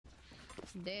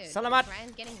Dude, Salamat.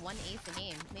 Ryan's getting 1 ace a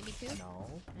game, maybe 2. No.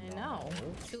 I know.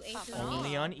 2 aces.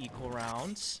 Only on equal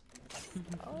rounds.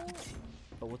 Oh,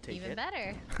 But we'll take even it.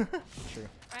 better. True.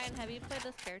 Ryan, have you played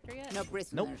this character yet? No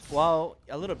prisoners. Nope. Well,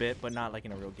 a little bit, but not like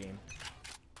in a real game.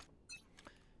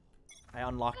 I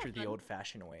unlocked her the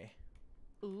old-fashioned way.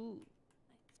 Ooh.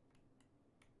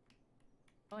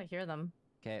 Oh, I hear them.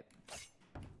 Okay.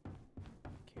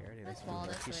 Okay, Let's wall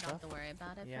this so we don't have to worry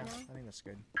about it Yeah, for now. I think that's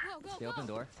good. The open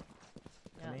door.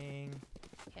 Coming.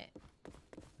 Okay.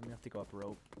 I'm gonna have to go up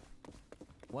rope.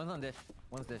 One's on dish.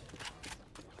 One's dish.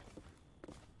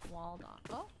 Walled off.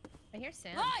 Oh, I hear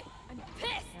Sam. I'm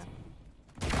pissed.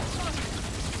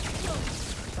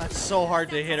 That's so hard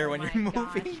to hit her when you're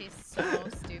moving. Gosh, she's so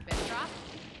stupid. Drop.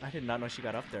 I did not know she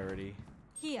got up there already.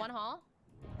 Here. 1 hall.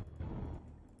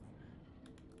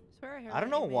 Swear I heard I don't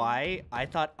know why I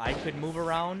thought I could move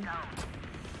around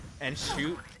and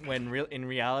shoot when in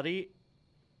reality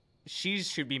she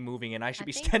should be moving and I should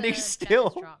be standing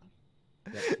still.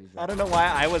 I don't know why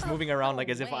I was moving around like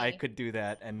as if I could do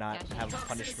that and not have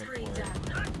punishment for it.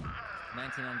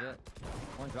 1900.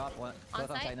 One drop. One. Both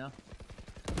on site now.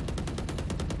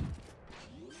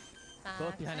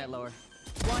 Both behind that lower.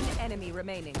 One enemy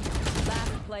remaining.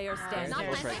 Last player standing.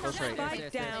 Close right, close right.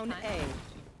 Spike down A.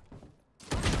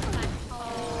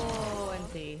 Oh,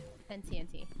 NT.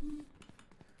 NT.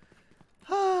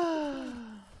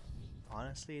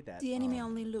 Honestly, that The enemy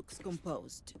only looks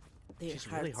composed.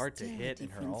 she's really hard to hit in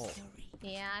her ult.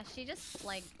 Yeah, she just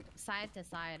like side to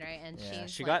side, right? And Yeah,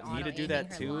 she's she like, got me to do auto-aiming that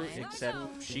her too, line.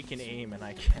 except she can aim and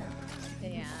I can't.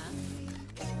 Yeah.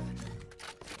 Yeah,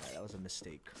 that was a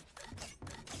mistake.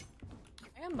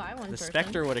 I can buy one. The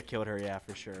Spectre would have killed her, yeah,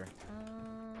 for sure.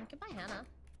 Goodbye, Hannah.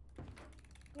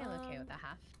 Yeah, I'm okay with a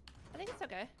half. I think it's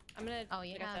okay. I'm gonna. Oh,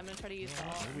 you like I said, have- I'm gonna try to use Yeah, the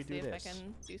ult maybe and do see if I this.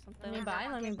 can do something. Let me buy.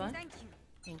 Let me buy.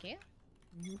 Thank you.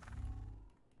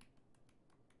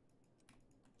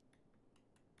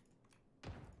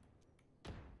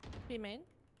 Be main.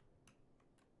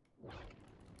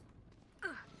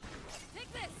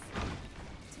 Take this.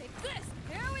 Take this.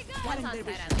 Here we go. One's on side at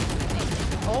least.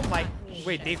 Oh my!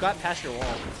 Wait, they got past your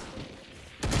wall.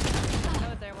 That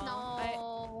was their wall.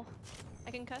 No.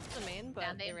 I can cuss the main, but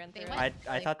Yeah, they ran through. went I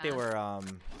really thought they fast. were I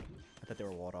thought they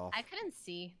were walled off. I couldn't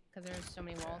see because there was so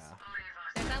many walls. Yeah.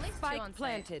 There's at least 2 on Spike site.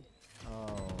 planted.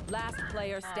 Oh. Last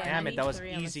player standing. Damn it, that was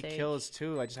 93 on the easy stage. kills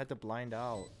too. I just had to blind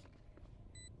out.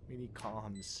 We need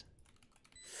comms.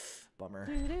 Bummer.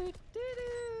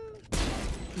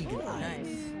 Ooh,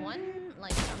 nice. One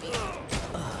like NT.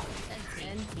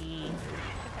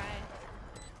 Okay.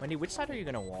 Wendy, which side are you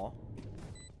gonna wall?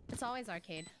 It's always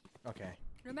arcade. Okay.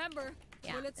 Remember,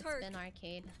 Yeah, bullets it's hurt. been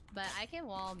arcade, but I can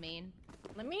wall main.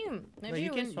 Let me. No, Maybe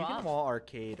you we can swap. wall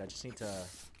arcade. I just need to.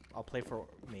 I'll play for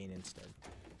main instead.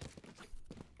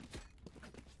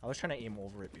 I was trying to aim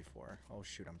over it before. Oh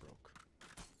shoot, I'm broke.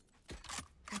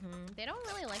 They don't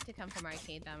really like to come from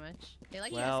arcade that much. They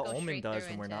like Well, to just go Omen straight does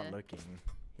through when we're not into- looking.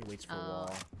 He waits for Oh,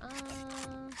 wall.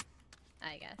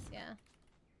 I guess, yeah.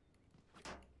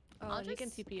 Oh, I'll and you can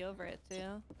just- TP over it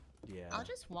too. Yeah. I'll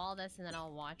just wall this and then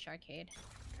I'll watch arcade.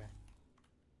 Okay.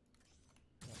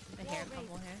 I hear a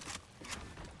couple here.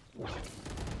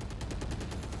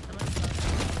 Someone's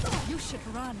close. You should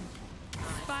run.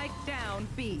 Spike down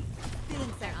B.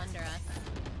 They're under us.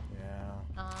 Yeah.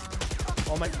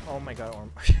 Oh my god,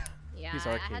 Orm. Yeah, He's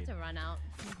I arcade. had to run out.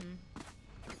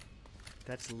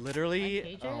 That's literally.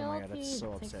 Arcade Oh my god, JLP that's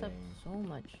so takes up upsetting. so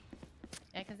much.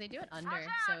 Yeah, because they do it under,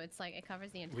 so it's like it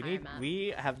covers the entire We need. map.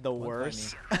 We have the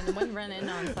worst. And one run in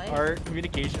on site. Our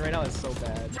communication right now is so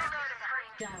bad.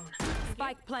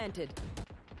 Spike planted.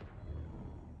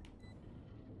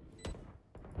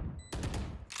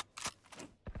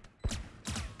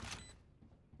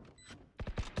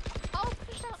 Oh,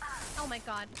 pushed out. Oh my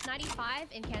god. 95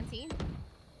 in canteen.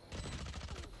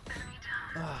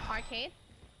 Arcade.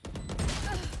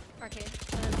 Arcade.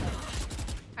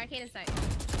 Arcade is side.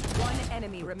 One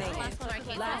enemy remaining. Last one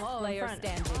arcade. Last Oh, in player front.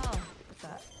 standing. Oh, what's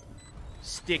that?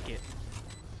 Stick it.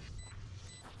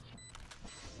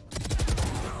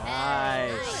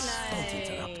 Nice. Nice.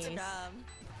 Nice. Good job.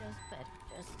 Just bet.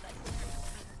 Just bet.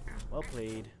 Well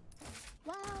played.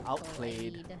 Wow.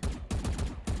 Outplayed.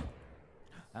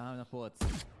 I don't have enough bullets.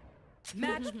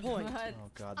 Match point. Oh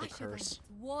god, the curse.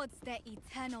 Towards their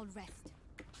eternal rest.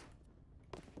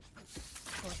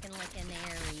 Looking like an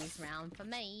Aries round for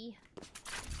me.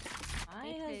 I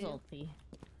has ulti.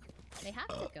 They have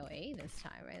to go A this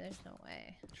time, right? There's no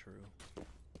way. True.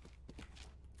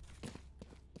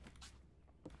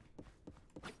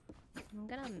 I'm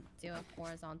gonna do a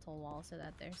horizontal wall so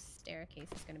that their staircase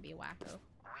is gonna be wacko.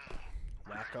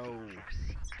 Wacko.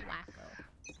 Wacko.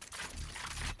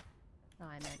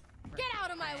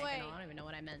 my way. I don't even know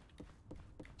what I meant.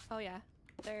 Oh yeah,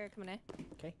 they're coming in.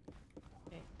 Okay.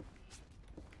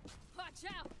 Watch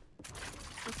out.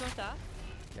 This one's off.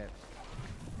 Okay.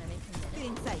 Get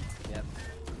inside. Yep.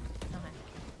 Okay.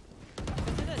 Go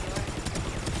through the door.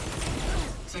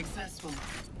 Successful.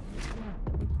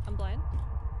 I'm blind.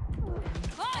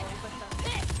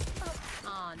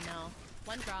 Oh no.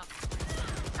 One drop.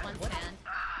 One stand.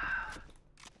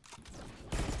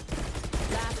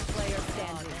 Last player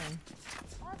standing.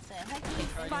 What the heck?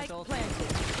 Spike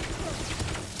planted.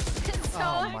 It's so,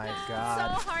 Oh my god.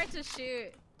 so hard to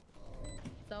shoot.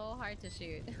 So hard to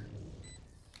shoot.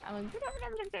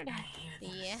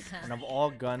 Yeah. And of all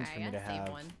guns Alright, for me I to gotta save have.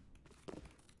 one.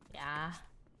 Yeah.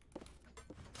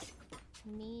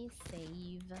 Me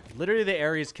save. Literally the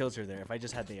Ares kills her there. If I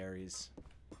just had the Ares.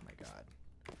 Oh my god.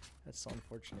 That's so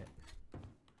unfortunate.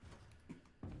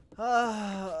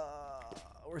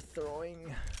 We're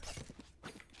throwing.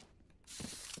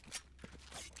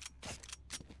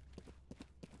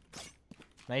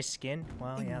 Nice skin?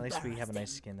 Well, yeah, at least we have a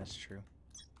nice skin. That's true.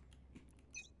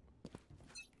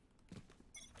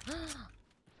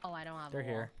 Oh, I don't have. They're a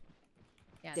wall. here.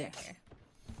 Yeah, There. they're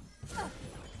here.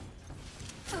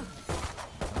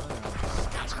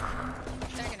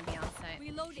 They're gonna be on site.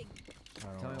 Reloading. I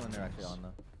don't Tell me know. when they're actually on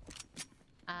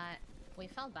though. We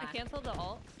fell I back. canceled the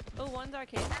ult. Oh, one's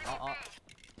arcade. Oh.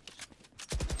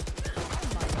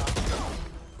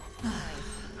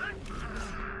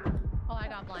 Oh, I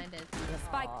got blinded.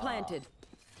 Spike planted.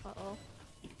 Uh-oh.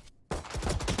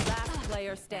 Last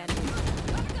player standing.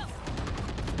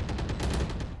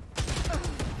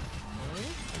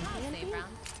 Save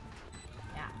round.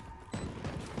 Yeah.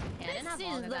 Yeah, I didn't have This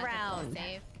long is as the I had to full round.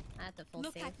 save. I had to full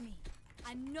Look save. at me.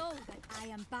 I know that I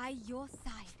am by your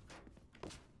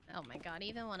side. Oh my god,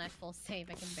 even when I full save,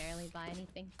 I can barely buy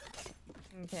anything.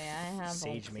 Okay, I have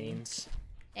Sage ulti. mains.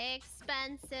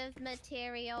 Expensive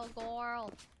material,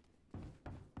 girl.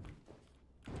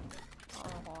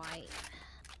 Alright.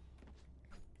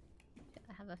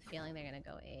 I have a feeling they're gonna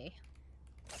go A.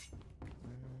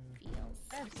 Feels.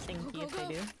 That's stinky Go, if go,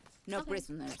 they do. No Okay.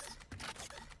 prisoners.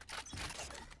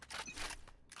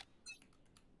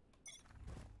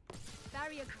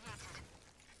 Barrier.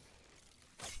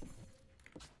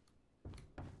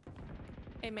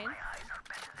 Hey, main.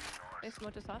 They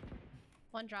smoked us off.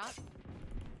 One drop.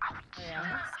 Oh,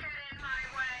 yeah.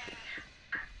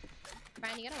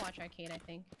 Brian, you gotta watch arcade, I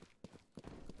think.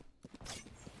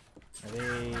 Are they...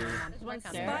 There's One's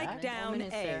coming. there. Spike down Woman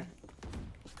is A. there.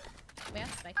 We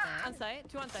have spike On there. site.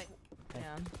 Two on site.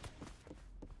 Yeah.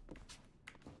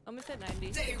 Almost at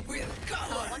 90.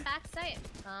 Oh, one back site.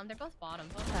 They're both bottom.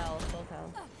 Both hell, both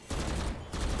hell.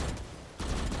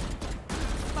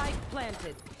 Spike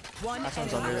planted. One That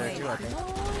one's enemy under there too, I remaining.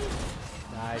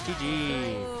 think. Nice.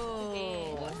 GG.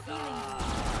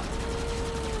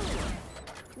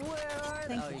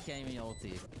 Oh, you can't even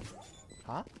ulti.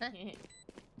 Huh?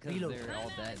 Because they're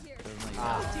all dead. There's no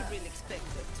Ah.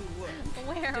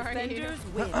 Where are you? Defenders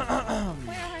win.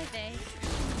 Where are they?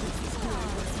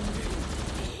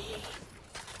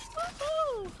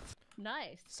 Woohoo!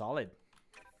 Nice. Solid.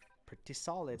 Pretty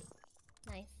solid.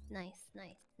 Nice, nice,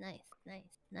 nice, nice, nice,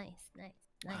 nice, nice,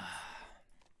 nice.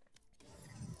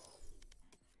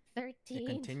 13. It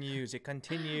continues. It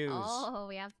continues. Oh,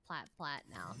 we have plat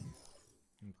now.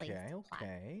 Okay, please,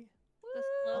 okay. The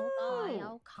slow guy,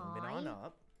 Woo! Moving on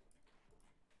up.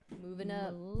 Moving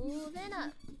up. Moving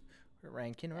up. We're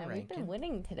ranking, Yeah, we're we've been ranking.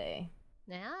 winning today.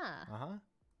 Yeah. Uh-huh.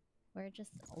 We're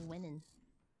just winning.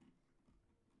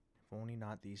 If only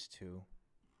not these two.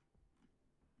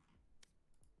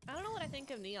 I don't know what I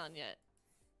think of Neon yet.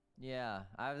 Yeah,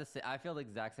 I have I feel the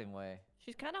exact same way.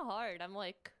 She's kind of hard. I'm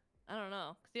like, I don't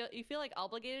know. 'Cause you feel like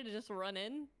obligated to just run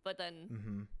in, but then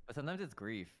Mm-hmm. But sometimes it's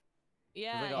grief.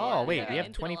 yeah. like, yeah, Oh, wait, yeah, we have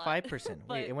into it a lot. 25%.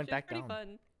 But Wait, it went she's back pretty down.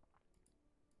 Fun.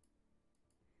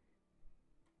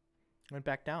 Went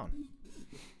back down.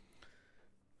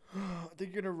 They're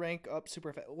gonna rank up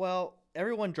super fast. Well,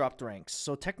 everyone dropped ranks,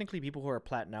 so technically people who are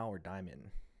plat now are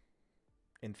diamond.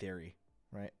 In theory,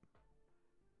 right?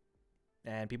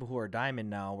 And people who are diamond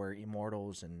now were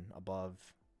immortals and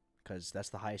above, because that's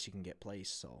the highest you can get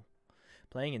placed. So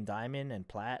playing in diamond and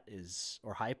plat is,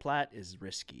 or high plat is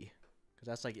risky, because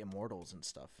that's like immortals and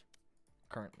stuff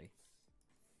currently.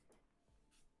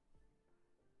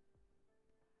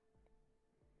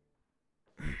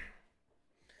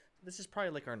 This is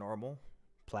probably like our normal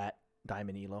plat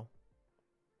diamond elo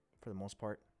for the most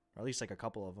part, or at least like a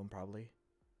couple of them probably.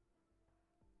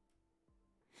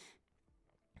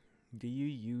 Do you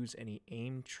use any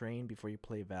aim train before you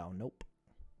play Val? Nope.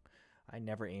 I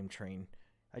never aim train.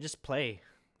 I just play.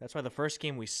 That's why the first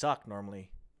game we suck normally.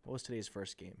 What was today's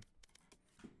first game?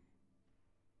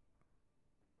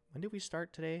 When did we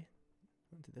start today?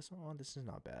 Did this one? Oh, this is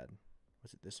not bad.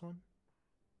 Was it this one?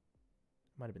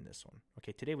 Might have been this one.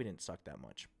 Okay, today we didn't suck that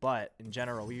much. But in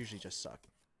general, we usually just suck.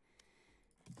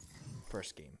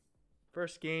 First game.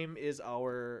 First game is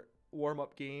our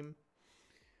warm-up game.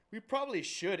 We probably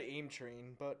should aim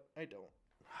train, but I don't.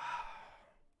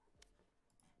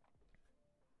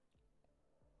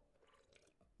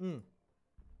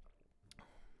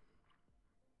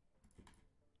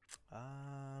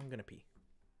 I'm gonna pee.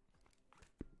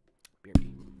 Beer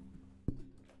pee.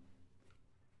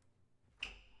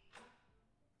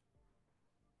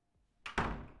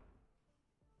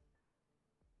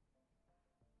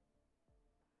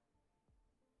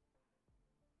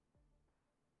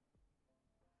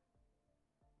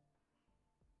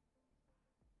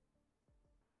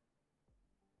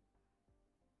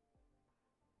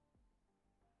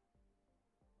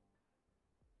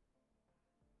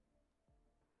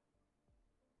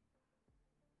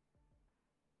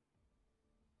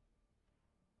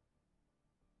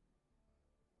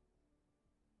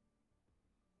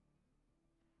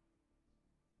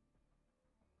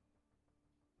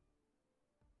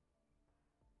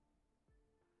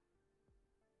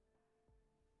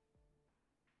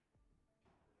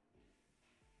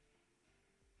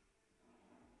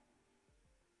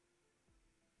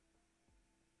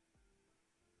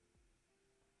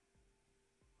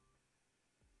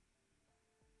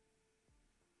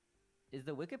 Is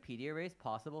the Wikipedia race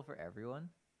possible for everyone?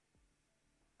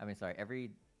 I mean, sorry,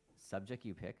 every subject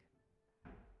you pick?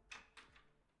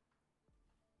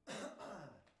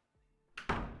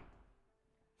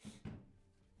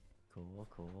 Cool,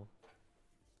 cool.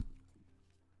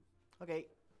 Okay.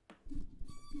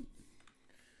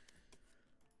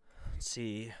 Let's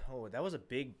see. Oh, that was a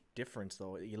big difference,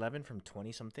 though. 11 from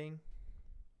 20 something.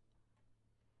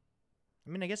 I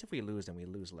mean, I guess if we lose, then we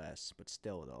lose less. But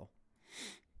still, though.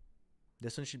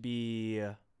 This one should be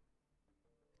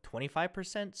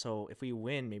 25%. So if we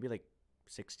win, maybe like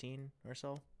 16 or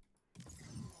so.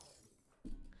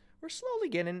 We're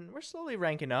slowly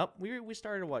ranking up. We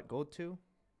started what, gold 2?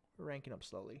 We're ranking up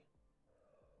slowly.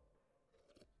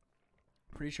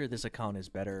 Pretty sure this account is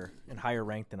better and higher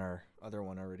ranked than our other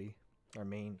one already. Our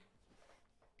main.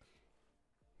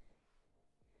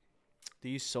 Do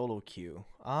you solo queue?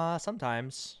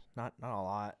 Sometimes. Not a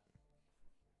lot.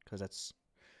 Because that's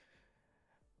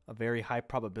a very high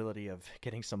probability of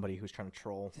getting somebody who's trying to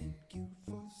troll.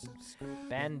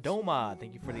 Bandoma,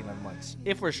 thank you for the 11 months.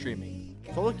 If we're streaming.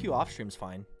 Solo queue off stream's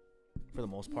fine. For the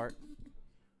most part.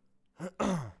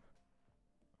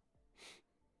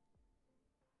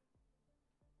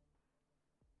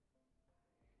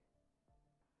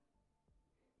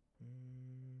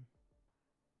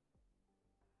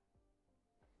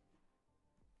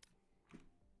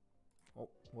 Oh,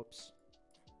 whoops.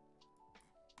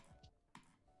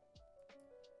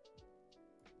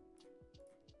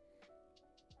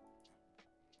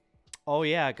 Oh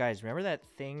yeah, guys, remember that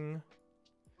thing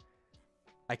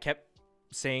I kept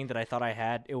saying that I thought I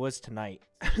had? It was tonight.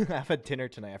 I have a dinner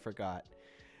tonight, I forgot.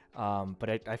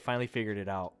 But I finally figured it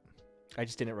out. I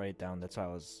just didn't write it down. That's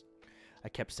why I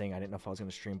kept saying I didn't know if I was going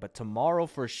to stream. But tomorrow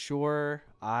for sure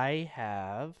I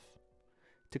have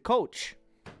to coach.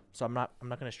 So I'm not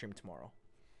going to stream tomorrow.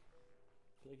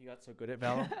 I feel like you got so good at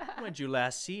Valor. When did you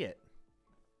last see it?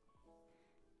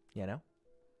 You know?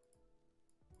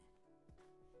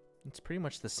 It's pretty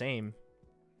much the same.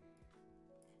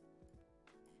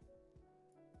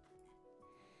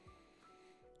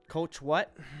 Coach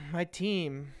what? My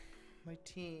team. My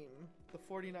team. The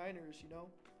 49ers, you know?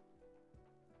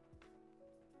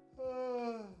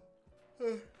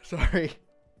 Sorry.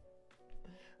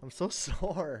 I'm so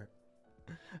sore.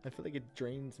 I feel like it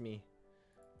drains me.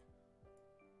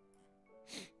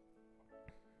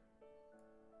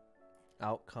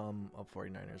 Outcome of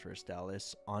 49ers versus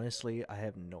Dallas. Honestly, I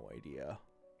have no idea.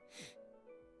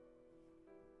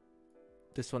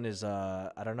 This one is, I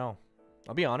don't know.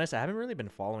 I'll be honest, I haven't really been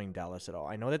following Dallas at all.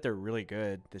 I know that they're really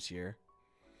good this year.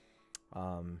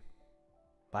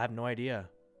 But I have no idea.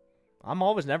 I'm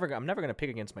never going to pick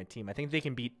against my team. I think they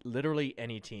can beat literally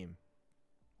any team.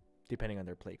 Depending on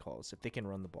their play calls. If they can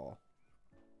run the ball.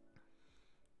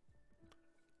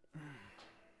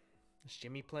 Is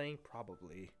Jimmy playing?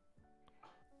 Probably.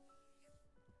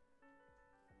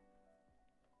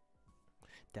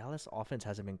 Dallas offense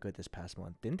hasn't been good this past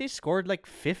month. Didn't they score like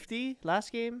 50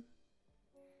 last game?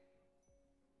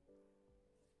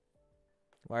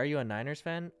 Why are you a Niners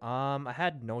fan? I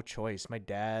had no choice. My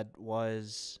dad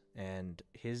was, and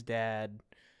his dad.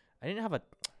 I didn't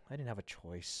have a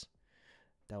choice.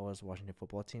 That was Washington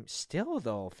football team. Still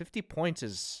though, 50 points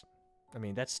is, I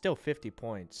mean, that's still 50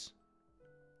 points.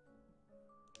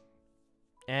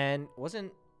 And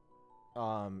isn't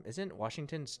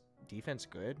Washington's defense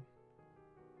good?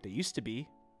 They used to be.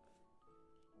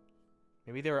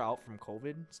 Maybe they were out from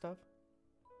COVID and stuff.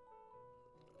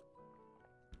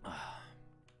 Oh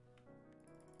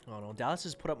no, Dallas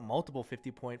has put up multiple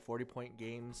 50-point, 40-point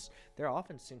games. Their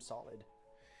offense seems solid.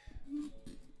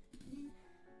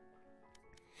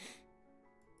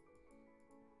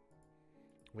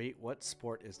 Wait, what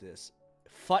sport is this?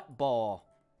 Football.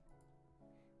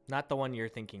 Not the one you're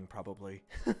thinking, probably.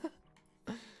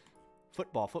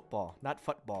 Football, not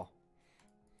football.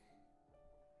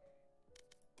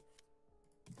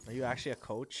 Are you actually a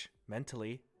coach?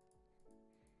 Mentally.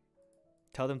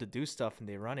 Tell them to do stuff and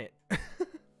they run it.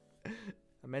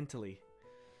 Mentally.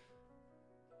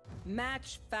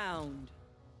 Match found.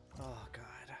 Oh, God.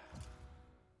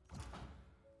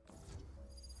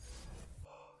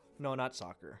 No, not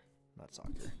soccer. Not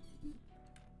soccer.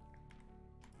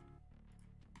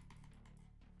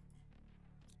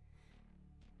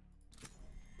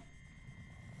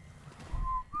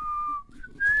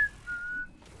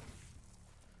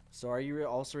 So are you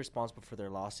also responsible for their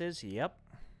losses? Yep.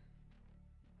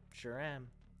 Sure am.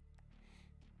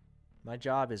 My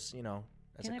job is, you know,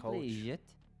 as a coach, is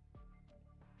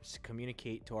to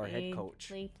communicate to our head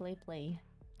coach. Play.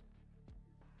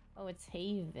 Oh, it's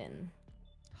Haven.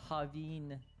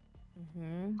 Javin.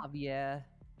 Mm-hmm. Javier.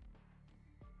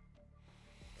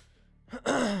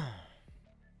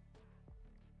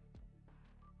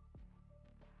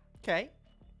 Okay.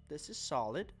 This is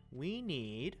solid. We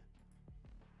need...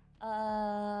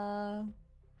 What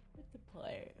to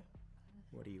play?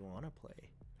 What do you want to play?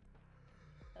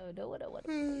 Oh, no, what I want to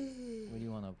play. What do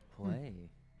you want to play?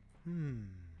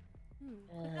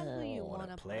 Click on who you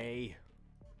want to play.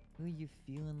 Who you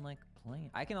feeling like playing?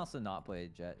 I can also not play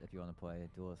Jet if you want to play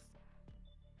Duelist.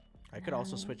 I could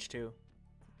also switch too.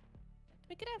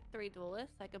 We could have 3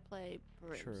 duelists. I could play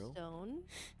Brimstone.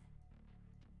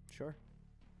 Sure.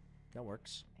 That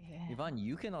works. Yeah. Yvonne,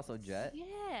 you can also Jet. Yeah.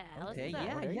 Okay, let's do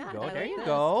that. There you yeah, go. I There like you this.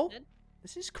 go. Good.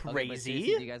 This is Okay, but crazy.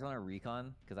 seriously, do you guys want to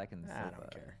recon? Because I can. I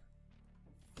don't care.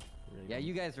 Really Yeah, don't.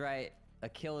 you guys right. A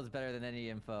kill is better than any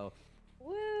info.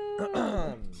 Woo!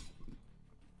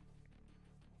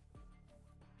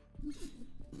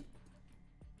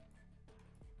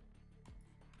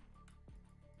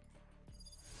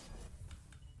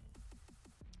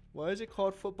 Why is it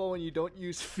called football when you don't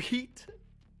use feet?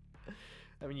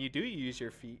 I mean, you do use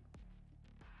your feet.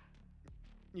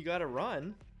 You gotta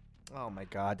run. Oh my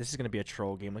god, this is gonna be a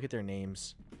troll game. Look at their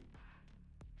names.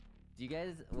 Do you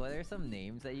guys? What are some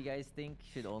names that you guys think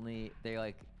should only? They're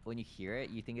like when you hear it,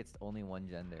 you think it's only one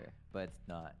gender, but it's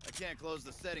not. I can't close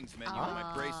the settings menu on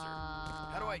my bracer.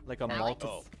 How do I? Like a Alex? multi.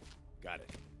 Oh, got it.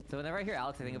 So whenever I hear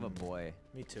Alex, I think of a boy.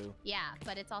 Me too. Yeah,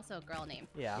 but it's also a girl name.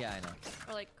 Yeah. Yeah, I know.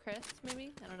 Or like Chris,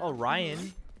 maybe? I don't know. Oh, Ryan.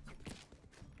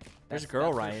 There's That's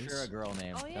girl for Ryans. sure a girl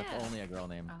name. Oh, yeah. That's only a girl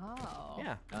name. Oh.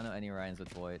 Yeah, I don't know any Ryans with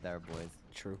that are boys.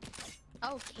 true.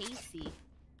 Oh, Casey.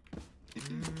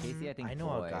 Casey, I think I know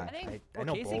boy. a guy. I think- I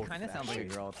know Casey both. kind of sounds like a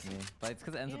actually. girl to me, but it's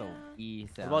because it ends with Yeah. a E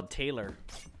What sound. about Taylor?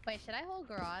 Wait, should I hold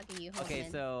Garag and you hold Okay,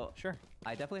 Min? so Sure.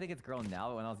 I definitely think it's girl now,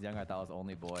 but when I was younger, I thought it was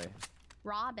only boy.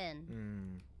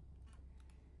 Robin.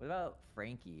 What about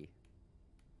Frankie?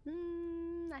 I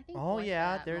think Oh, boy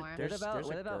yeah, for that there- more. there's-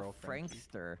 what about a girl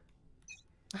Frankster?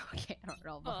 Okay, I don't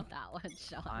know about that one,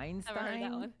 Sean. Never heard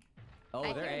that one. Oh,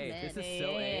 I they're heard A. it. This is so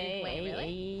A. Wait,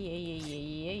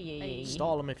 really?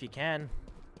 Stall them if you can.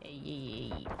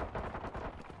 Holy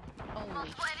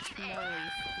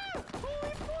schmoly.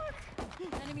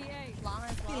 Enemy A. Long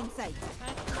as Get well. inside.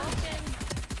 I'm smoking.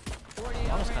 40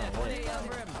 Long's over kinda him. low. 40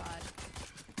 over him.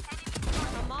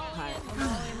 I'm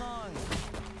Molly Long.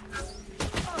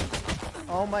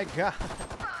 Oh my god.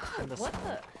 What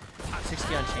the?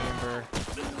 60 on chamber.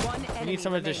 One We enemy need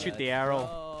someone to remaining. shoot the arrow.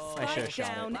 Oh. I should have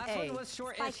shot down. it. Last A. one was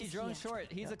short-ish. Spike He is drone here. short.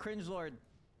 He's a cringe lord.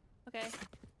 Okay.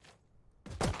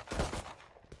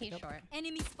 He's short.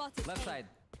 Enemy spotted. Left A. side.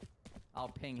 I'll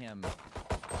ping him.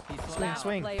 He's slow Swing, down.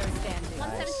 swing. Player standing.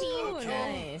 117.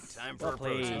 Nice. Time Well for a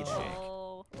played. protein shake.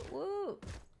 Oh. Woo!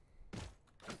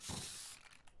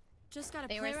 Just gotta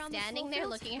They play were around the standing full there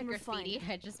field looking at and we're fine.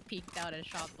 graffiti. I just peeked out and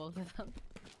shot both of them.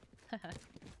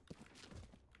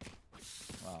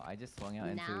 Wow, I just swung out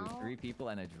into Now 3 people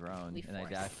and a drone, we and I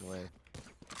force. dashed away.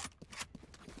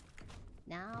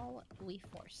 Now we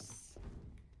force.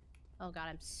 Oh god,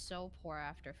 I'm so poor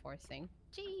after forcing.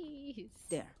 Jeez.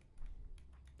 There.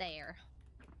 There.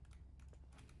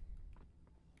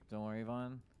 Don't worry,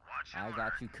 Yvonne. I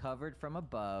got you covered from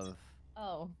above.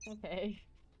 Oh, okay.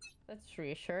 That's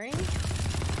reassuring. I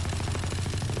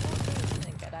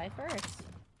think I die first.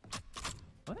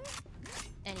 What?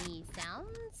 Any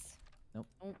sounds? Nope.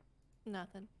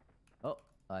 Nothing. Oh,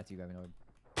 that's you grabbing orb.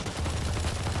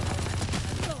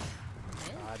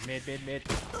 Mid.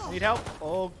 Need help.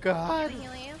 Oh god. Can I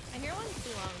heal you? I hear one's too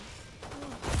long.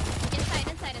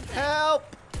 Inside. Help!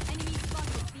 Enemy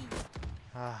spotted B.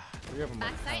 Ah, 3 of them.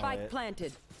 Backside. Spike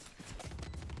planted.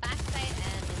 Backside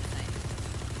and inside.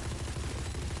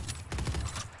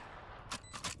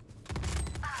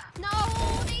 No,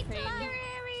 they Crazy.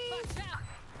 took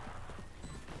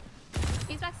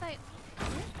He's backside.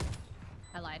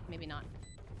 I lied. Maybe not.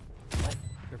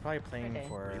 They're probably playing Okay.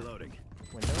 for Reloading.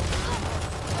 window.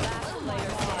 Last player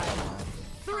standing.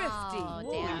 Thrifty. Oh,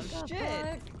 damn.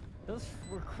 Shit! Those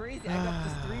were crazy. I got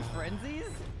just 3 frenzies?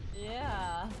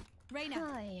 Yeah.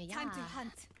 Reyna, Yeah. time to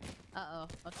hunt. Uh-oh.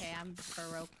 Okay, I'm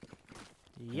broke.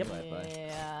 Yep. Bye.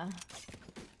 Yeah.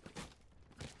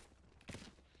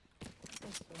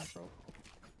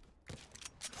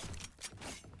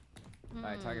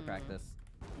 Alright, target practice.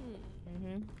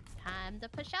 Mm-hmm. Time to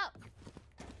push up.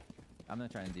 I'm gonna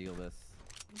try and deal this.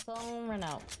 Don't run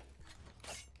out.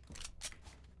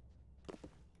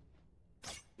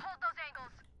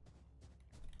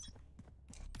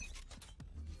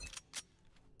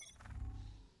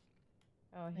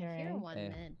 Oh, I here I hear am. one Hey.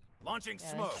 mid. Launching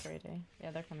Yeah, smoke. that's great.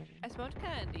 Yeah, they're coming. I smoked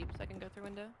kind of deep, so I can go through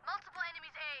window.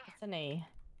 It's an A.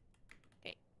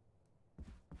 Okay.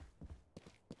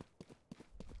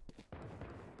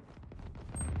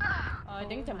 I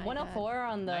think Oh the my 104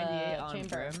 on the 98 on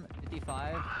chamber. Grim,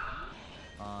 55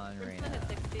 on Brim's Reyna. one at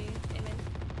 60.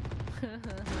 Amen.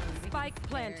 Spike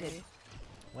planted.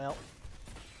 Well,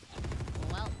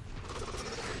 Well,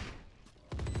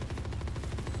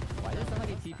 Why does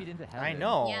somebody TP'd into heaven? I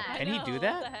know. Yeah. Can he do What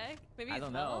that? the heck? Maybe I he's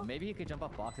don't know. low? Maybe he could jump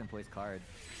off box and place card.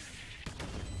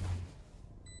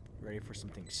 Ready for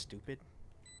something stupid?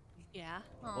 Yeah.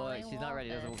 oh, Well, I she's not want ready.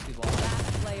 Doesn't this. see ball.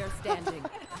 Last player standing.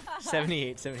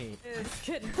 78. It's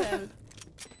getting tense.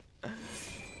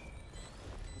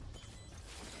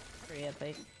 3, I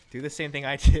think. Do the same thing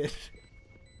I did.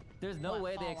 There's no What,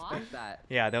 way they fall off? expect that.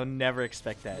 Yeah, they'll never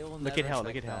expect that. They will Look never at hell.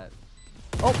 Look at expect hell.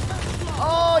 that. Oh!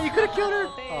 Oh, you could have killed her.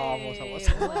 Oh, almost. Oh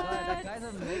my god, that guy's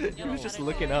amazing. He was just Yo,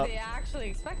 looking up. They actually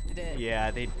expected it.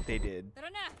 Yeah, they did.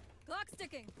 Reyna, clock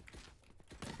sticking.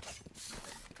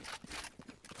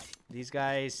 These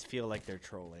guys feel like they're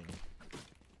trolling.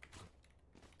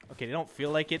 Okay, they don't feel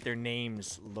like it. Their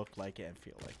names look like it and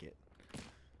feel like it.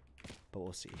 But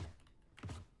we'll see.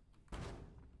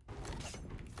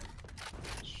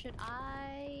 Should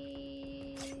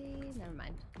I? Never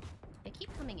mind. They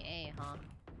keep coming A, huh?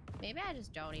 Maybe I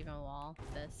just don't even wall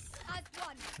this. As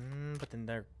one. But then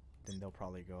they'll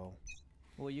probably go.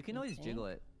 Well, you can always Okay. jiggle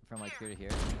it from like here to here.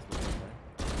 Just look over there.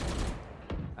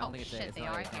 I don't Oh, think it's shit, it's they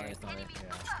not are it, it's not here. it, it's not it.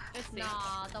 Yeah. It's safe.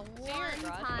 Nah, the See your one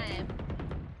garage? time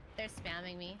they're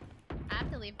spamming me. I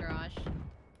have to leave garage.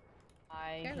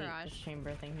 I Your hate garage. this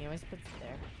chamber thing. He always puts it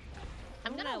there.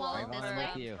 I'm gonna wall Alright, this Vaughn, I'm way.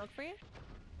 with you. Smoke for you?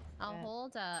 I'll Yeah.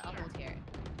 hold here.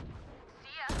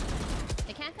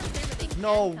 They can't come through, but they can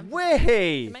No come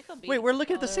way! They might go B. Wait, we're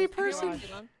looking at the Oh, same there's person?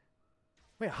 garage.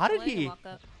 Wait, how did he Walk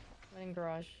up. I'm in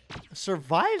garage.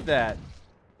 survive that?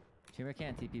 Chamber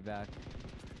can't TP back.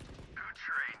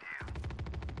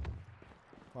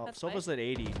 Well, That's Sova's at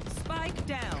 80. Spike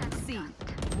down. C.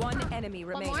 One enemy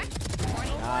One more?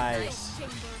 remaining. Nice.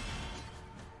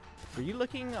 Were you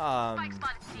looking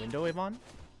window, Yvonne?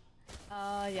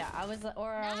 Yeah, I was like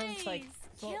Nice.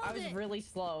 slow, I was Killed it. really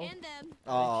slow. And them.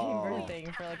 Oh. Chamber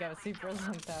thing for like a super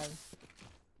long time.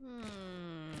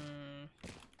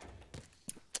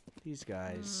 These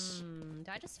guys.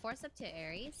 Do I just force up to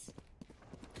Ares?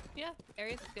 Yeah,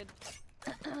 Aries is good.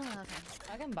 Okay.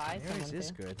 I can buy Ares someone is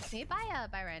too. good. Maybe buy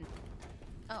Ren.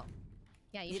 Oh.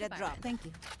 Yeah, you Need should a buy drop. Ren. Thank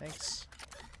you. Thanks.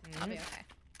 I'll be okay.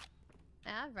 I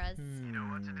have res.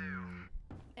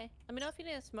 Okay, let me know if you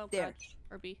need a smoke There. garage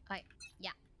or B.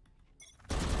 Yeah.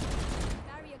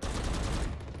 Barrier.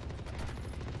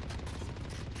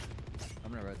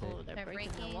 I'm gonna rotate. Oh, they're They're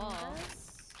breaking breaking the wall. this.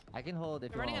 I can hold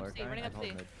if They're you running want to up work C, on it. running I can up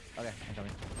hold mid. Okay, I'm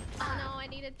coming. Oh no, I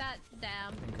needed that.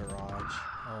 Damn. In garage.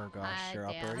 Oh gosh, they're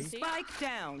up damn. already. See? Spike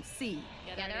down. C.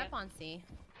 Yeah, they're up on C.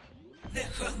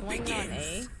 One on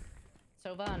A.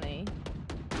 Sova on A.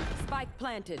 Spike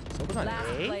planted. Sova's on Last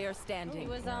A? player He standing.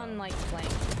 was on like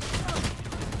flank.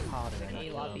 How did I not A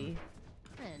kill lobby. him?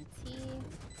 And T.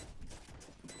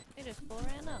 They just full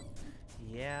ran up.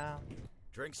 Yeah.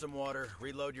 Drink some water,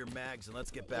 reload your mags, and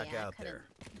let's get back Yeah, I out couldn't there.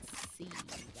 See, god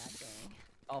dang.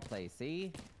 I'll play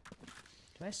C.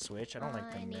 Can I switch? I don't like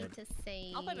the I need mid. to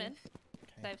save. I'll put mid. Okay.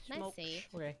 I have Nice smoke. save.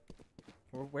 Okay.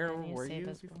 Where Yeah, were save you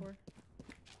us, before?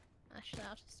 Actually,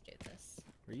 I'll just do this.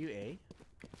 Were you A?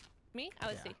 Me? I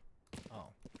was Yeah. C. Oh.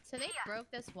 So they broke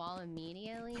this wall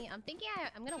immediately. I'm thinking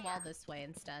I'm gonna wall this way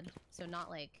instead. So not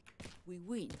like We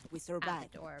win. We at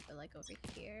survive. the door, but like over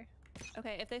here.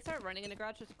 Okay, if they start running in the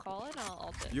garage, just call it and I'll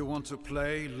ult it. You want to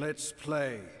play? Let's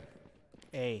play.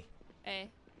 A.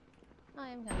 A. Oh,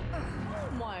 I'm gonna.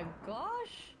 Oh my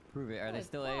gosh. Prove it. Are they Holy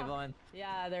still fuck. Avon?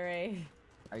 Yeah, they're A.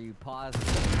 Are you positive?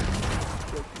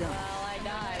 Well, I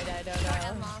died. I don't Short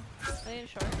and know. long. Are they in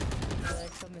short? They're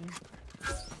coming.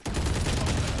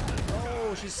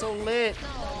 Oh, she's so lit. No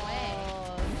way.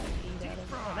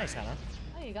 Oh, nice, Hannah.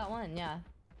 Oh, you got one. Yeah.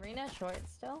 Rena short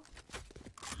still.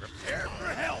 Prepare for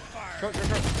hellfire. Short, short,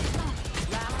 short.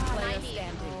 Last player 90.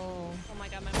 standing. Oh. Oh my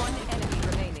god, my One enemy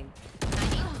remaining.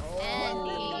 90.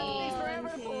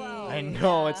 I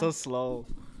know, it's so slow.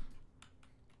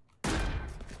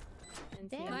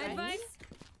 My advice: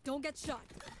 don't get shot.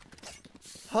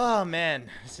 Oh man,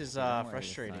 this is Don't worry this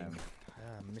frustrating. time.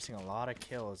 I'm missing a lot of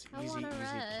kills. I Easy, wanna easy res.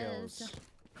 kills.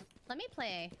 Let me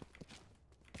play.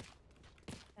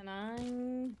 And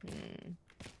I'm.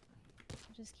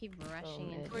 Just keep rushing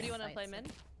mid. into Where do you the want to play sites.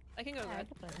 mid? I can go Yeah, I red.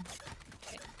 can play.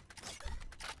 Okay.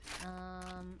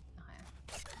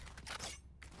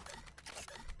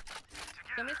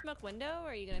 You want me to smoke window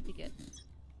or are you gonna peek it?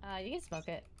 You can smoke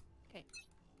it. Okay.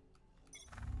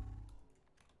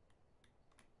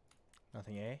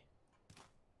 Nothing A.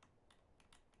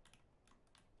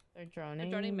 They're droning,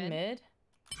 droning mid.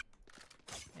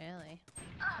 Really?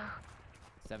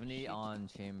 70 on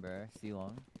chamber. C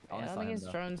long. I don't think his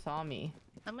drone saw me.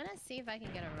 I'm gonna see if I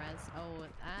can get a res. Oh,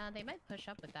 they might push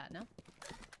up with that, no?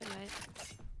 Good night.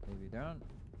 Maybe they're on.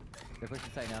 They're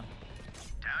pushing side now.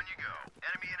 Down you go.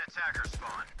 Enemy and attacker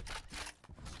spawn.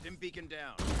 Stim beacon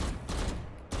down.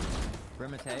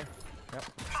 Brimate. Yep.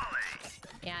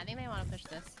 Yeah, I think they want to push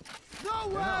this.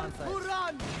 Nowhere to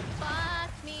run.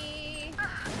 Fuck me!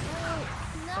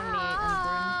 No!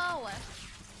 78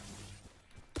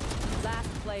 Last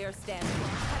player standing.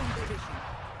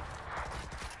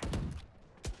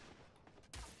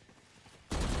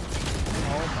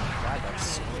 Oh my god,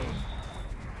 that's swing.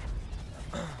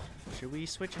 Should we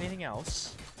switch anything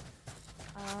else?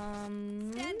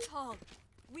 Stand tall.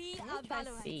 We are try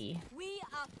Valorant. C. We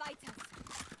are fighters.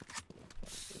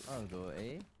 I'll go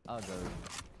A. I'll go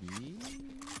B.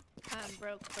 I'm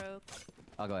broke.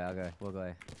 I'll go A. We'll go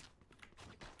A.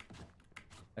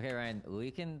 Okay, Ryan,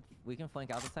 we can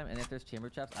flank out this time, and if there's chamber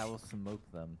traps, I will smoke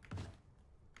them.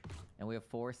 And we have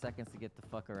 4 seconds to get the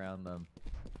fuck around them.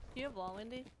 Do you have wall,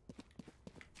 Wendy?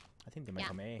 I think they might Yeah.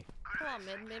 come A. Come on,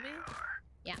 mid maybe?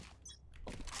 Yeah.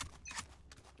 I'm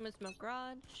gonna smoke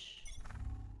garage.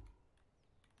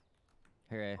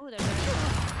 Here, Oh, they're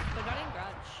running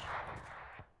garage.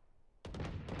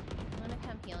 I'm gonna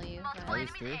come heal you. At But...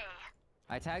 least 3.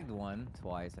 I tagged one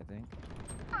twice, I think.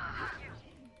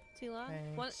 Too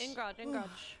long? One in Thanks. garage. Enemy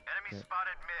Okay.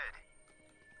 spotted mid.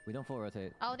 We don't full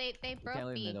rotate. Oh, they We broke can't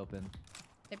leave B. mid open.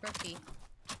 They broke B.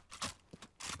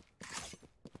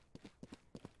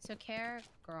 So care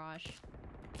garage.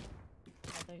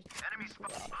 Enemy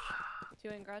spotted. 2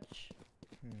 in garage.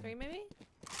 Hmm. 3 maybe?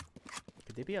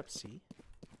 Could they be up C?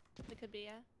 It could be,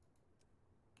 yeah.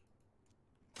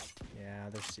 Yeah,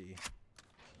 they're C.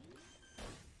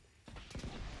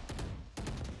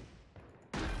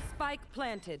 Spike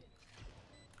planted.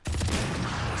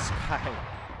 This guy.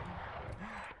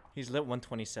 He's lit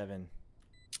 127.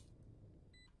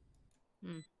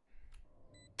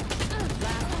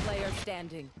 Last player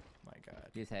standing. My god.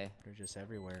 He's hey. They're just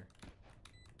everywhere.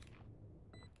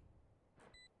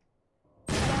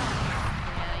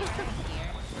 Yeah, you're right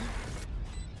here.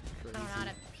 I don't know how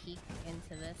to peek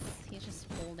into this. He's just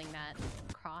holding that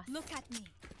cross. Look at me.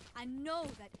 I know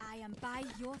that I am by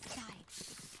your side.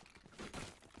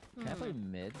 Can I play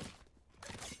mid?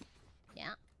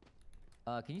 Yeah.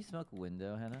 Can you smoke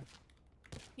window, Hannah?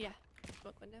 Yeah.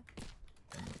 Smoke window.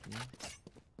 Thank you.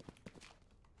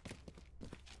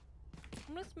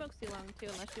 I'm gonna smoke C long too,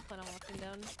 unless you plan on walking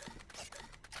down.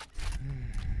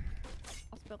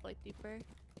 I'll smoke like deeper.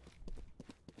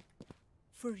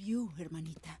 For you,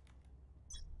 hermanita.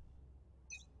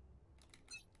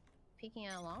 Peeking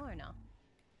out long or no?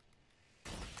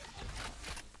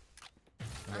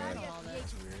 Yeah, I don't know all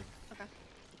this. weird. Okay.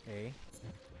 A.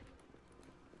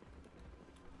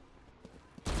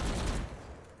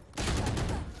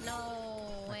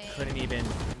 No way. Couldn't even,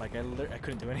 like, I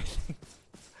couldn't do anything.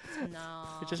 No.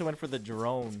 It just went for the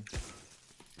drone.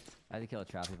 I had to kill a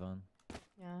trap Yvonne.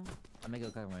 Yeah. I'm gonna go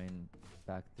cut mine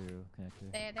back through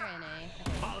connector. They're in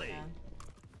A. Molly. Yeah.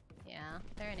 Yeah,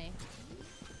 they're in A.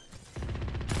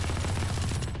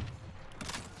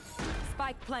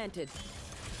 Spike planted.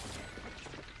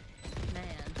 Man.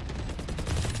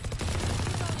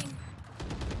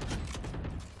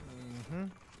 Mm-hmm.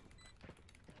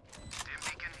 Stim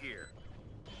beacon here.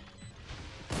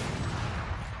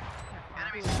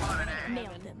 Enemy spotted A.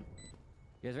 Nailed them.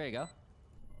 You guys ready to go?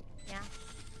 Yeah.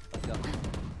 Let's go.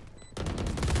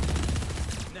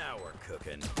 Now we're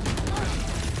cooking.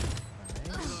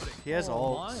 Nice. He has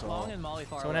ult, long, so long and Molly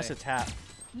far someone has away. to tap.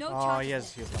 No Oh, charge. he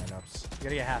has lineups. You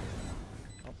gotta get half.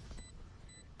 Oh.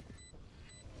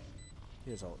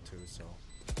 He has ult too, so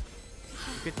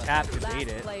you could tap to bait Last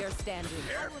it. player standing.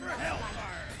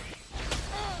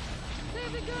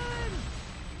 Save the gun!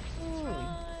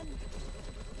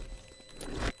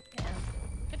 Yeah.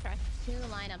 Good try. 2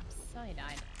 lineups. Oh, he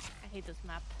died. I hate this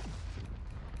map.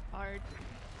 Hard.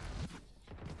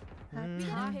 Attack, Move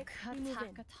attack, in.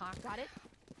 attack. Got it?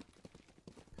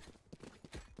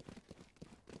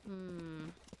 Hmm.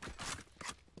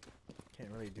 Can't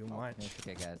really do Oh, much. it's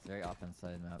okay, guys. Very offense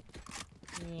side map.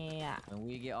 Yeah. When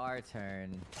we get our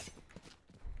turn,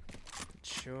 It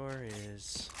sure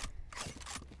is.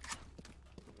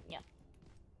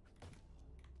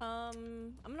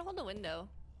 I'm gonna hold the window.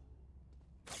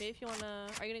 Maybe if you wanna,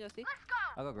 are you gonna go see?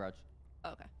 I'll go garage.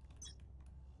 Oh, okay.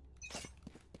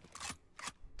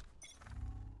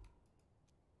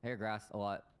 I hear grass a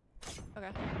lot.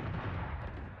 Okay.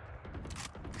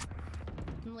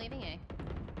 I'm leaving A.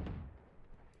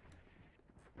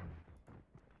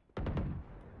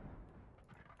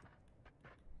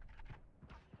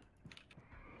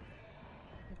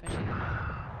 I'm pushing.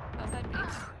 Outside B.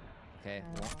 Okay,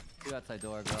 two outside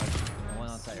door, garage. And one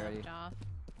outside ready. Smoked off.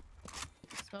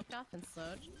 Smoked off and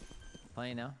slowed.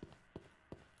 Playing now.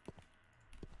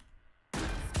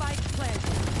 Spike planted.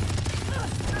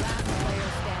 Last player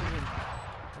standing.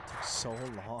 That took so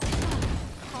long.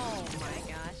 Oh my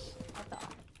gosh.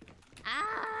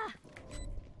 Ah!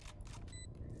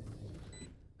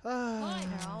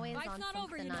 They're always Fight's on not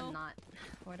over, something you know. I'm not.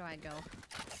 Where do I go?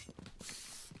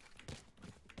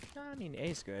 I mean,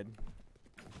 A's good.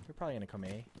 They're probably gonna come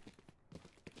A.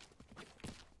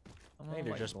 I think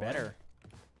they're just better.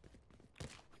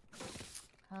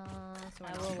 So we're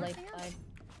I not will like. forcing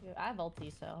it? I have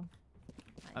ulti, so.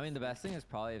 I mean, the best thing is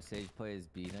probably if Sage plays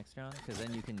B next round, because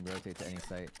then you can rotate to any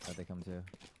site that they come to.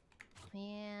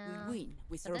 Yeah. We win.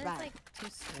 We But then survive. it's like too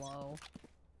slow.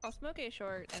 I'll smoke A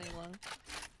short, any long.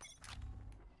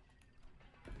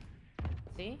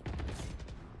 See?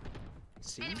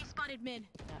 See? Enemy spotted mid.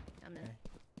 I'm in. Okay.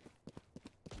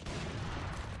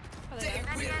 Oh, there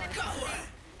they are.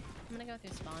 I'm gonna go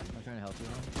through spawn. I'm trying to help you.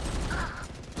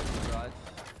 Garage.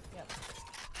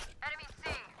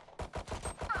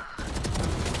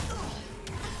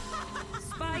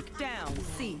 Spike down.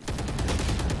 C.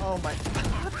 Oh my.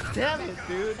 Damn it,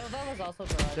 dude. So that was also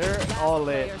garage. They're Last all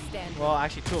lit. player standing. Well,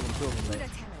 actually, two of them lit.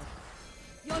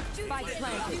 Your Spike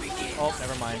planted. Oh,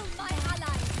 never mind. my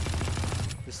ally.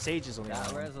 The Sage is only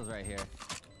That one. res was right here.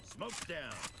 Smoke's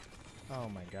down. Oh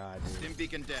my god, dude. Stim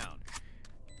beacon down.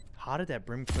 How did that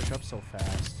brim push up so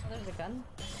fast? Oh, there's a gun.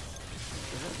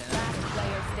 Last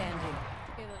player standing.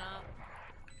 Okay, then up.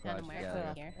 Got him Garage, where? yeah.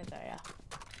 Over here. Right there, yeah.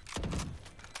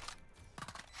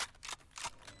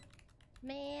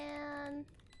 Man.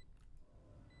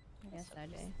 I guess I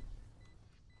just.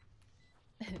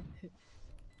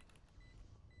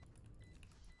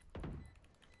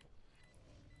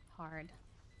 Hard.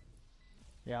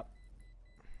 Yep.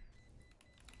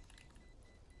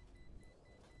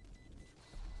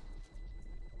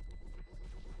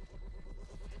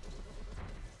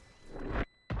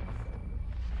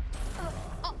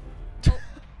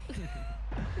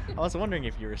 I was wondering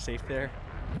if you were safe there.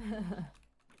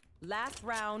 Last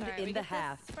round Alright, in we the get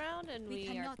half. this round and We we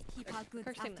are cannot keep our goods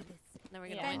cursing after them. this. Then we're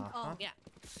gonna Yeah. win. Uh-huh. Yeah,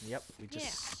 Yep, we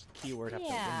just keyword have to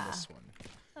Yeah. win this one.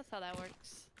 that's how that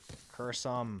works. Curse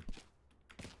 'em.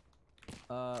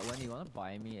 Wendy, you want to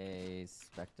buy me a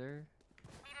Spectre?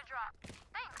 Need a drop.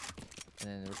 Thanks.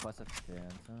 And then request a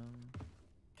Phantom.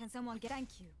 Can someone get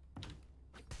thank you?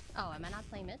 Oh, am I not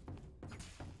playing mid?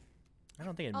 I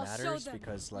don't think it I'll show matters them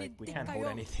because like we with can't the hold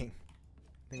coyote. anything.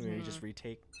 I think we just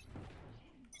retake.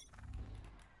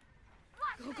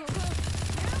 Go, go, go.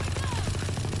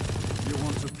 You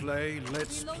want to play?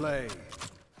 Let's Reload. play.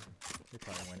 We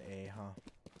probably went A, huh?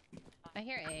 I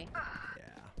hear A.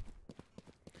 Yeah.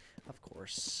 Of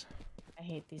course. I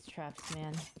hate these traps,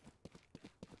 man.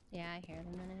 Yeah, I hear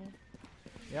them in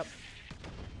A. Yep.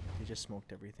 They just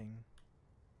smoked everything.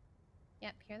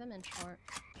 Yep, hear them in short.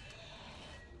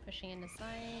 Pushing into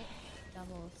sight.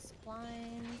 Double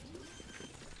spline.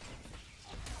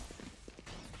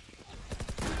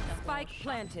 Spike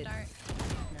planted. Start.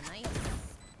 Nice.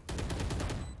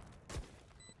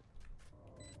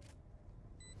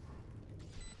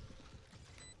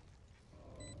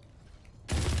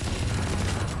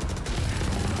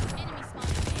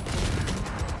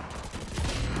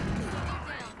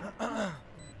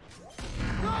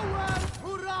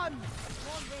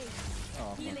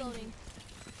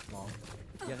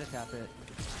 to tap it.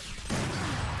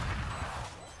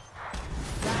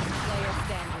 Last player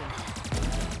standing.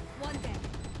 One dead.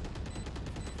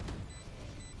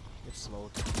 It's slow.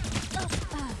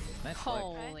 Nice flick.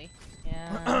 Holy.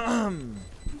 Yeah.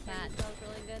 That was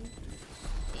really good.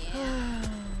 yeah.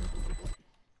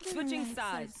 Switching Lights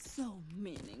are sides. so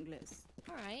meaningless.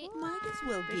 All right. Might as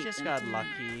well They give just them got to me.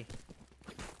 lucky.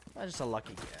 That's just a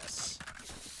lucky guess.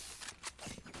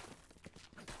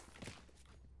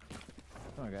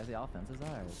 Come on, guys. The offense is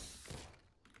ours.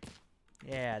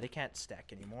 Yeah, they can't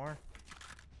stack anymore.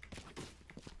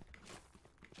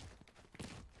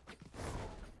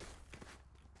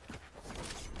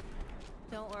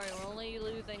 Don't worry, we're only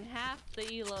losing half the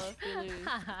elo if we lose.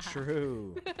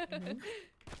 True.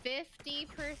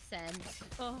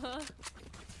 50%. Uh-huh.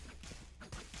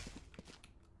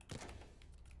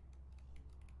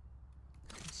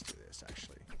 Let's do this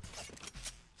actually.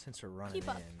 Since we're running Keep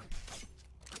up. in.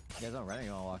 You guys don't run or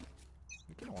you wanna walk?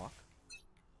 You can walk.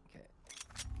 Okay.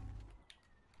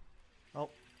 Oh.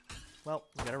 Well,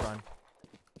 we gotta run.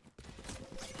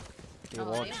 They Oh,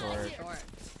 walk they short. went short.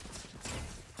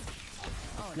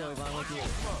 Oh Go, no. Yvonne, with you.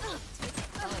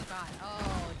 Oh god.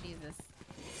 Oh Jesus.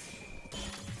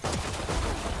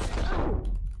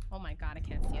 Oh my god, I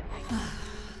can't see a thing.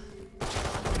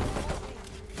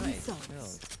 Nice. Results.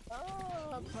 kills.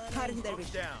 Cutting their Smoke's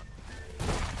vision. down.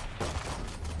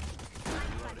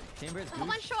 Chamber's Oh,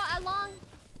 one short, a long.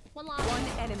 One long. One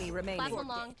enemy remaining. Last one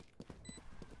long.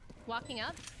 Walking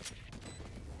up.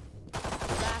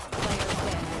 Last player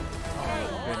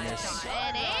standing. Goodness.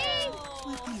 Ready?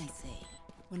 What can I say?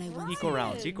 When I want Equal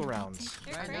rounds, equal rounds.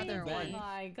 You're Right, crazy. another Oh one.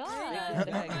 my Big god.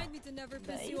 bag. Remind me to never The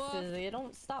piss you off. aces, they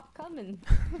don't stop coming.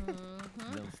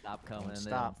 Mhm. Don't stop coming. Don't they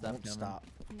stop, Don't won't stop. stop.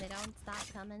 They don't stop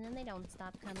coming and they don't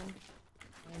stop coming.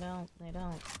 They don't. They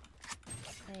don't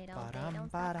stop coming.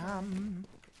 Ba-dum.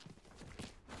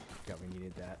 God, we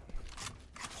needed that.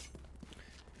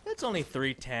 It's only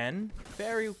 310.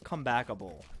 Very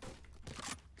comebackable.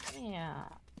 Yeah.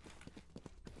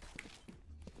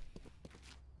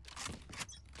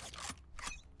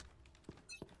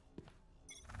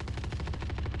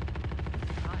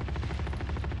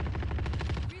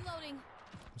 Reloading.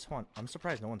 I'm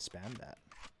surprised no one spammed that.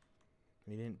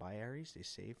 They didn't buy Ares. They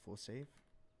save, full save.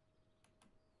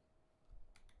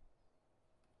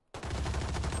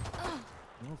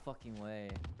 No fucking way.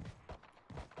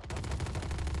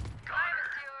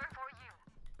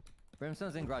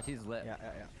 Brimstone's in garage. He's lit. Yeah.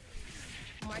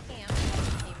 Marking out.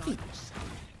 Avon.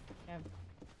 Yeah.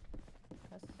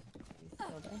 That's, he's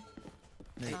still there.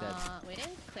 No, he's dead. We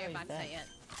didn't clear Oh, he's backside dead.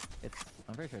 yet.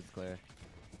 I'm pretty sure it's clear.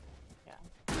 Yeah.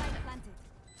 Light planted.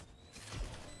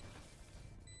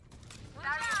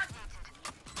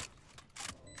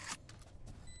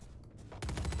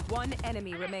 One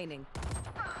enemy remaining.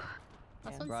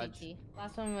 Last Yeah. one's Garage. CT.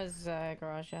 Last one was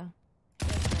garage, yeah.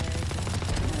 Nice.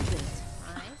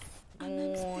 And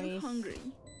I'm still Nice. hungry.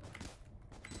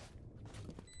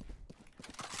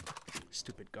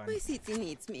 Stupid gun. My city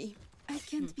needs me. I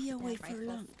can't be away for rifles.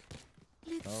 long.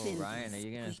 Let's Oh, send Ryan, are this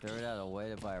you gonna quickly. throw that away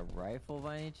to buy a rifle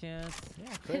by any chance?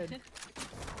 Yeah, could.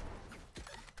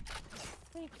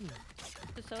 Thank you.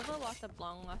 Did Sova walk up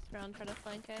long last round, try to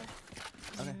flank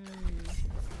A? Okay.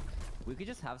 We could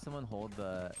just have someone hold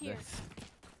the. Here. This.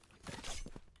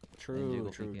 True,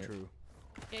 jiggle true, pick it. true.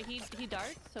 Yeah, he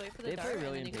darts, so wait for the They dart. play and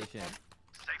really then you can impatient.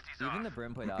 pull. Safety's Even off. the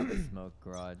Brim played out the smoke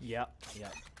garage. Yep.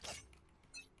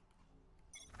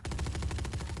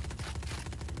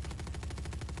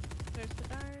 There's the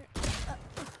dart.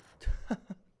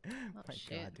 My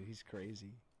shit. god, dude, he's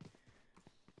crazy.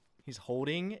 He's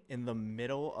holding in the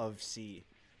middle of C.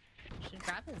 Should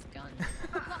grab his gun.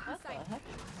 What the heck?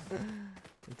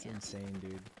 It's Yeah. insane,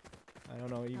 dude. I don't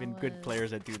know even That good was-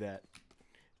 players that do that.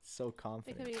 So It could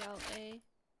confident. be out A.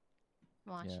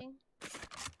 Watching.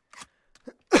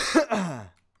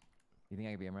 You think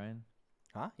I could be him, Ryan?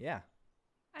 Huh? Yeah.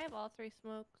 I have all three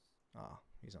smokes. Oh,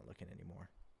 he's not looking anymore.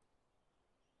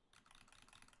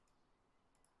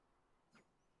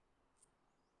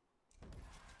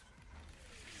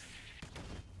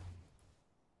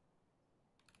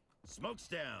 Smoke's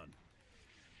down.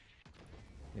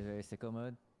 You guys ready sicko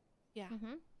mode? Yeah. Mm-hmm.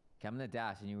 Okay, I'm gonna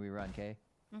dash and you rerun, okay?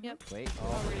 Yep. Wait.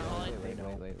 Oh, wait, no, wait, they wait,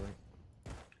 don't. wait.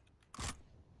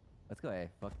 Let's go A.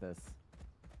 Fuck this.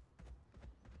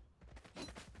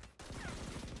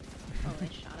 Oh, they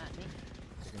shot at me.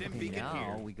 Stim Okay, beacon now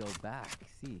here. we go back.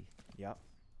 See. Yep.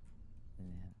 And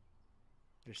then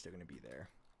They're still gonna be there.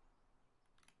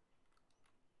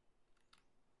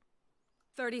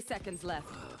 30 seconds left.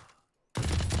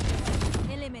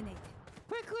 Eliminated.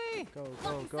 quickly. Go,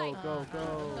 go, go, go,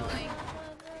 go. Going.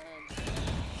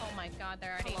 Oh my god,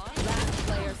 they're already. Last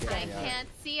player I standing. can't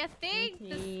see a thing.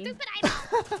 The Mhm. stupid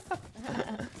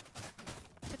item.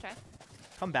 Good try.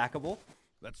 Come backable.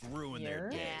 Let's ruin Here? their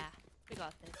day. Yeah, we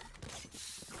got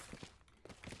this.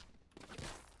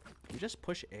 You just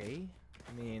push A.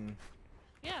 I mean,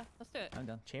 Yeah, let's do it. I'm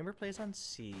done. Chamber plays on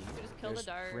C. We just kill the There's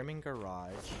dart. Brimming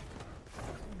Garage.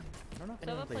 I don't know if Sova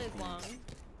anyone plays plays B. long.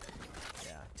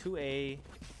 Yeah, 2A.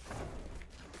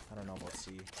 I don't know about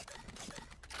C.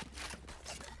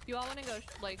 You all want to go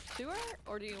like sewer,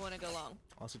 or do you want to go long,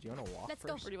 Also, do you want to walk Let's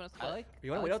go. first? or do you want to I split? like.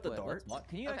 You wanna I wait like out the split. Let's dart? walk.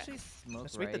 Can you Okay. actually smoke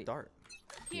Let's right? wait the dart.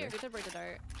 Here, we could break the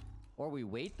dart. Or we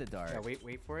wait the dart. Yeah,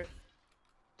 wait for it.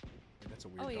 Wait, that's a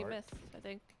weird Oh, you dart. missed. I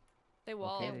think they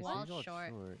wall. Oh, Okay, they wall seem all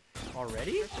short.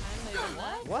 Already? First time they've done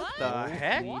that. What the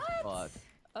heck? Holy fuck.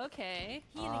 Okay.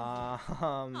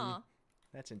 Um, Huh.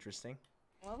 that's interesting.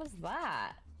 What was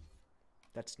that?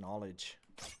 That's knowledge.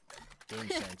 Game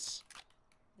sense.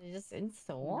 They just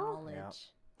insta wall? Knowledge.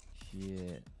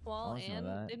 Shit. Wall Honestly, and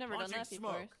that- they've never done Launching that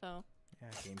before, smoke. so.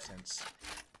 Yeah, game sense.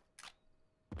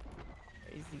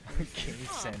 Crazy. Game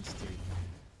Huh. sense, dude.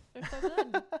 They're so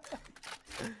good.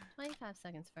 25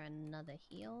 seconds for another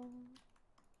heal.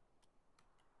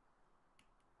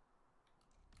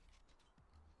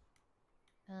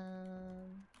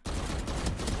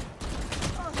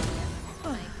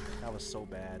 That was so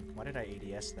bad. Why did I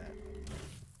ADS that?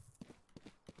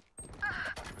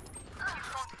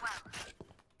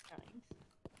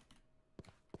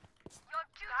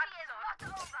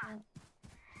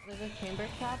 There's a chamber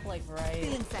trap like right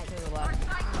inside. to the left.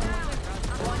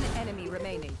 One enemy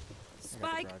remaining.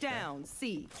 Spike Spike down.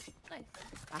 C. Nice.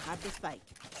 I have the spike.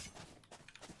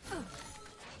 Does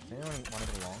anyone want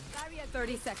to go long?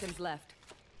 30 seconds left.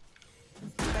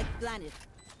 Spike planted.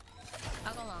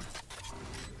 I'll go long.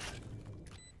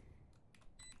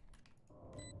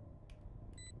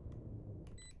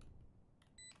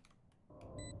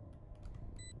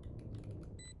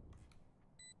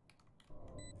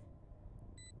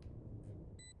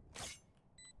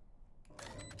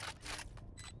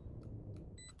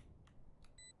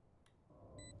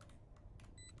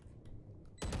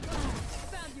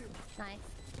 Nice.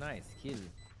 Nice kill.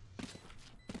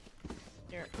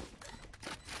 Here.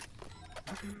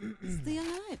 Stay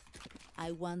alive.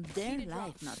 I want their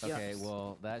life, not yours. Okay,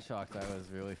 well that shock that was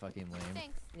really fucking lame.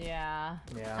 Thanks. Yeah.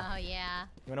 Yeah. Oh yeah.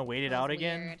 You want to wait it That was out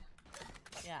again? weird.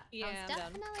 Yeah. Yeah, That was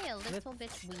I'm done. definitely a little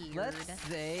bit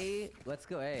weird. Let's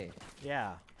go A.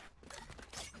 Yeah.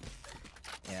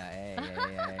 Yeah, A,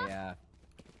 yeah.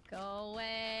 Go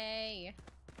away.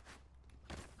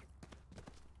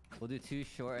 We'll do 2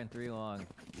 short and 3 long.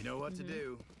 You know what to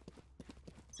do.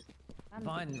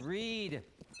 Fun, read!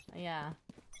 Yeah.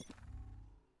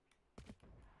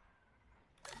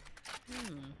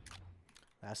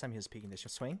 Last time he was peeking this.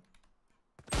 Swing.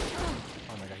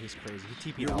 Oh my god, he's crazy.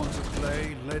 He TP'd You want out. to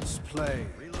play? Let's play.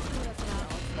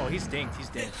 Oh, he's dinked. He's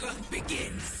dinked.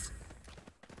 Begins.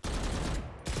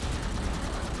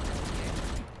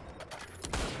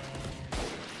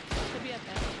 Could be at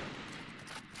that.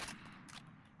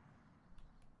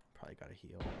 Probably got to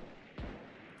heal.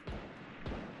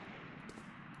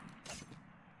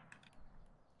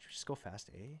 Should we just go fast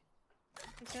A? You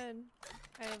I could.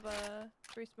 I have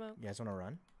free smoke. guys want to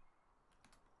run?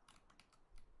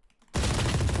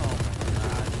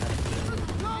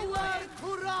 Nowhere to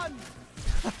run.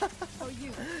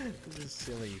 This is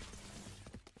silly.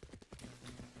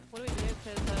 What do we do?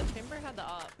 Because Chamber had the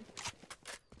op.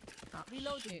 Oh,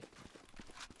 Reload shoot.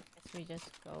 Guess we just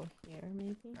go here,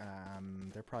 maybe?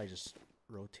 They're probably just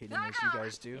rotating as you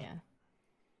guys do.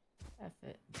 Yeah. F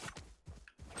it.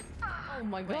 Oh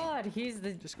my god, he's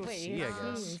the. Just go Wait, C, I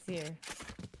guess. He's here.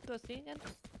 Go see again?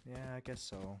 Yeah, I guess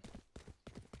so.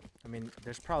 I mean,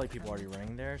 there's probably people already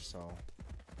running there, so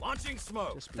Launching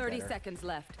smoke. just be 30 better. seconds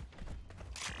left.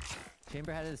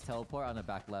 Chamber had his teleport on the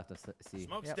back left of C.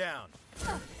 Smoke's Yep. down.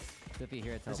 So if you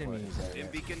hear it Doesn't teleport. mean he's there.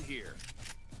 Dim beacon here.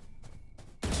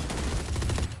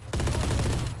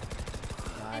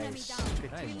 Nice.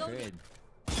 Good Nice team. trade.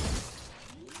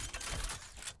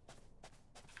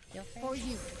 Feel free. For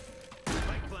you.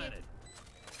 Spike planted.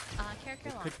 Character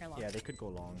They long could, for long. yeah, they could go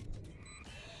long.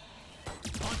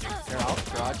 Launching They're out.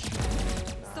 Garage.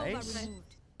 Solar Nice.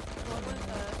 removed. What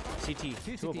was CT.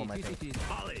 Two Two of CT, them, I two think. CT.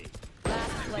 volley.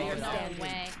 Last player No standing.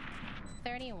 way.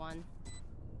 31.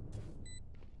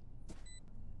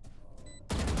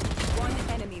 One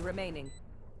enemy remaining.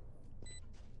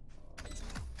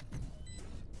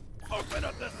 Open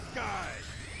up the sky.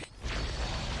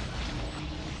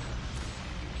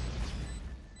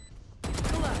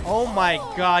 Oh my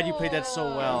god, you played that so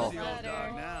Who's well. the old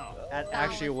dog now? That was That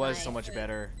actually was so nice. much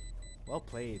better. Well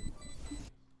played.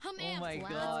 I'm Oh amped. my Let's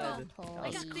god. go. That I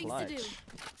was got things to clutch. do.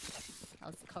 That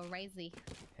was crazy.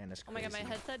 Hannah's Oh my god, my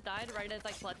crazy. headset died right as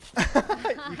I clutched.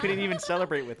 You couldn't even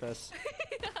celebrate with us.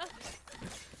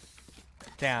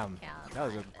 Damn. Yeah, That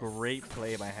was a I missed. great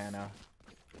play by Hannah.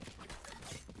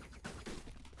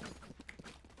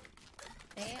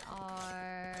 They are.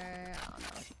 I don't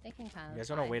know. They can kind of. You guys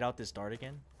want to wait out this dart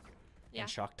again? Yeah. And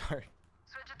shock dart,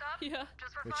 Yeah.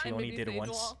 which he And only maybe did stage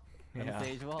once. wall. And Yeah.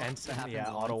 stage wall. And That happens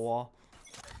yeah, once. auto wall.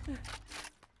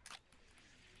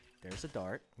 There's a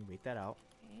dart. We wait that out.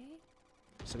 Okay.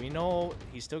 So we know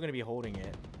he's still gonna be holding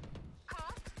it.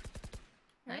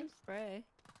 Nice. Spray.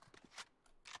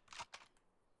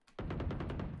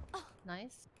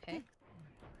 Nice pick.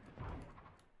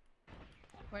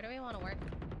 Where do we want to work?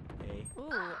 A.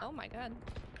 Ooh, oh my god.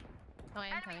 Oh, I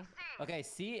am coming. Okay,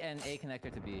 C and A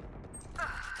connector to B.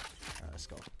 Let's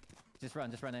go. Just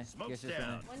run, A. You Smoke's guys just run down.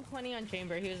 A. 120 on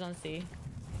chamber. He was on C.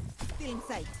 Still in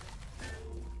sight.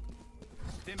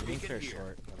 Stim Being beacon clear here.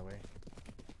 short, by the way.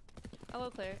 I'll go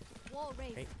clear. Wall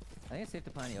raised. Hey. I think it's safe to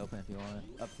plan the open if you want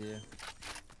it. Up to you.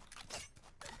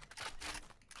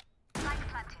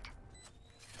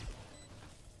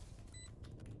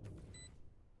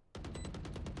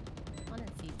 One in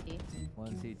CT.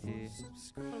 One CT.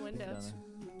 One window. Down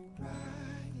there.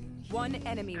 One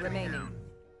enemy remaining.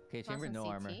 Okay, chamber, One's in no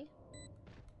CT. armor. Could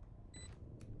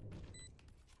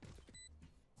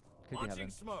be Launching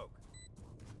heaven. smoke.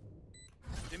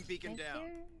 Stim beacon Thank down. you.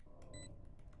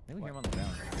 I think we hear him on the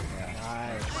ground. Yeah.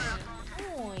 Nice.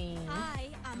 Boing. I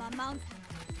am a mountain.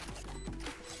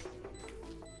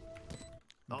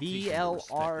 I'll teach you to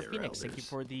respect VLR their Phoenix, thank you elders.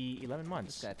 for the 11 This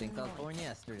months. guy thinks I was born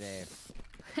yesterday.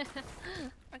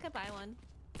 I could buy one.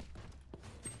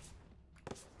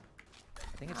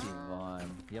 I think it's Yvonne.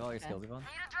 You have all your skills, Yvonne?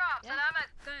 Yeah.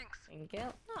 Thank you.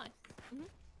 Nice.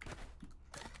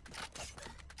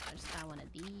 I just got one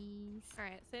of these.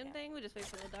 Alright, same thing. We just wait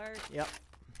for the dart. Yep.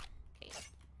 Okay.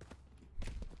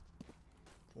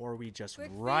 Or we just Quick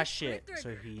rush feet, it quick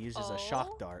so he uses a Oh.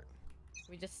 shock dart.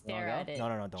 We just You wanna stare go? at it. No,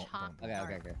 no, no, don't. Chop. don't. Okay,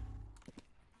 Dart. okay.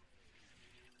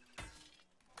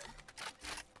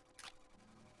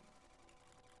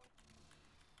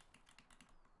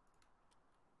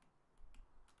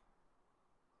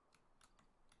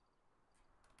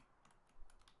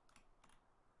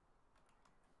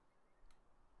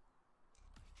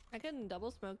 I can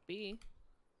double smoke B.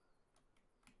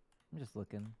 I'm just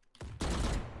looking.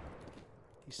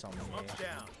 He saw me. Smoke's A.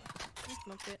 down. I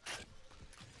smoked it.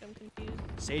 I'm confused.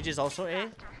 Sage is also A.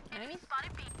 Enemy?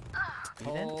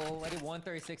 Eden? Oh, I did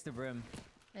 136 to brim.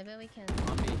 Maybe we can.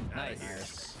 On B. Outta Nice. here.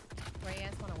 Nice. Where you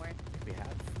guys want to work? We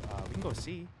have. We can go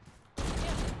C.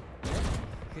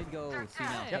 Could go C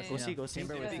now. Yep, go C C, now. go C.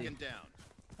 Chamber Stim with C. beacon down.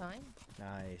 Fine.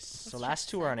 Nice. So Let's last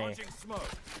check two are on A. Launching smoke.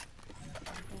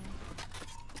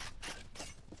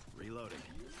 Reloading.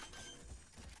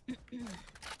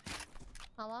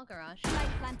 I'll wall garage. Light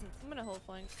planted. I'm gonna hold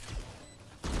flank.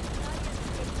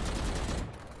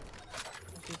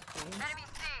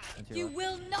 Into You left.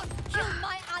 will not kill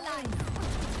my allies.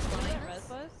 Flank, res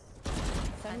bus.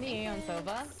 78 on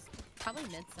Sova. Probably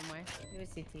mid somewhere. He was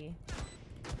CT.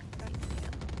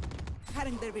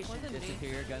 Cutting their vision. One's in Just B.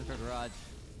 superior gun for garage.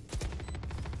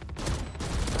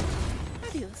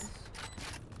 Adios.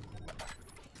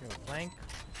 Here, flank.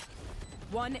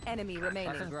 One enemy Back from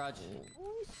remaining. garage.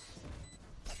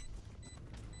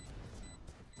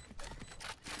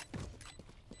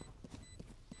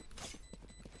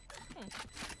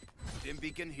 Stim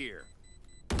beacon here.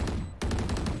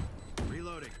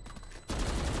 Reloading.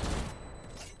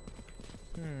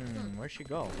 Where'd she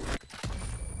go?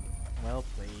 Well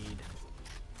played.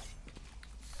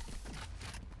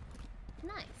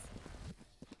 Nice.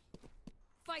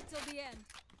 Fight till the end,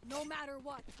 no matter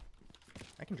what.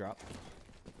 I can drop.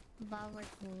 Very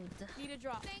good. Need a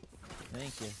drop.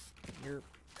 Thank you. You're.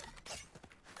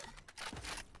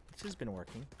 This has been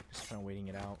working. Just kind of waiting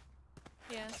it out.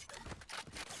 Yeah.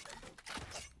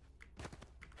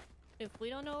 If we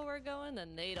don't know where we're going,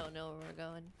 then they don't know where we're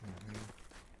going.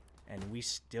 And we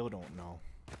still don't know.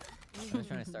 I'm just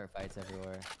trying to start fights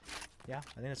everywhere. Yeah, I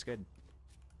think that's good.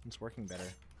 It's working better.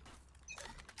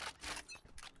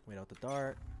 Wait out the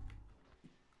dart.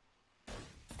 No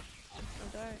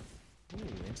dart.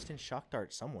 Ooh, instant shock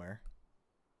dart somewhere.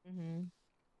 Mm-hmm.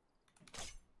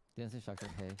 Didn't say shock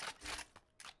dart, hey.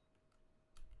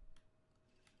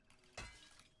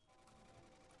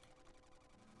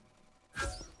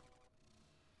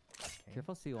 Okay.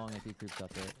 Careful C long if he creeps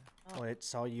up it. Oh, it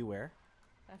saw you where?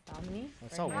 That's Omni. Oh,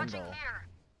 it saw Right here. window.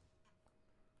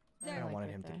 I There. don't wanted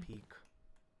Right him there. to peek.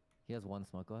 He has one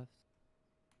smoke left.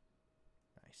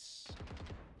 Nice.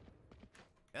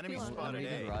 Enemy Too long. I'm spotted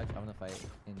leaving A. garage. I'm gonna fight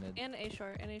in mid. And A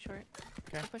short. And A short.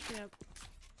 Okay. I'm pushing up.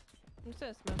 I'm just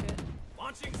gonna smoke it.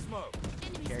 Launching smoke.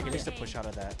 Care needs to push out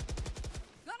of that.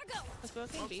 Gotta go. I'm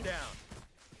smoking B. Smoke's down.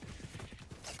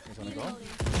 There's one to go.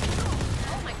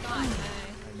 Oh my god.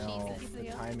 I know. Jesus.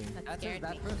 The timing. That scared me.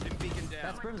 Dim beacon down.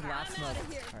 That's Brim's last smoke.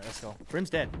 Alright, let's go. Brim's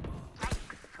dead.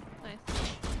 Nice.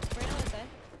 Brandon was dead.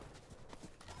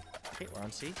 Okay, we're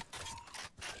on C.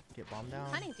 Get bomb down.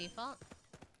 Hunting default.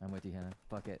 I'm with you, Hannah.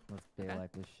 Fuck it. Let's Okay. daylight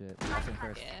this shit. Nothing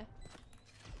first. Yeah.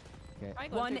 Okay. Probably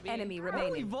going One to B. enemy Oh, we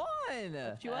remaining.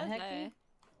 won! She was heck A.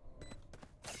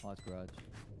 Watch garage.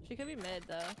 She could be mid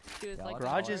though. She was Yeah, like. I'll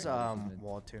Garage is Garage is mid.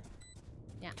 wall too.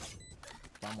 Yeah.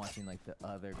 I'm watching like the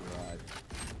other garage.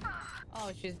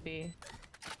 Oh, she's B.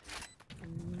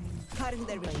 Cutting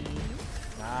their vision.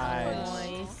 Nice.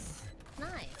 Nice.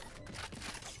 Nice.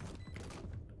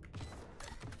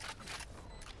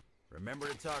 Remember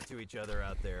to talk to each other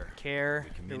out there. Care.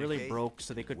 We They're really communicate, broke,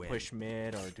 so they could win. push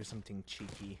mid or do something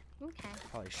cheeky. Okay.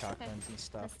 Probably shotguns and I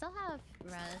stuff. still have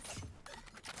res.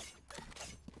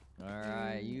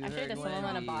 Alright, you Actually, heard does someone want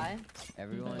to Wendy. buy?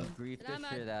 Everyone grief the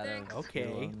shit out of Okay.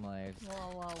 their own lives. Whoa,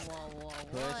 whoa, whoa, whoa.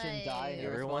 Push and die in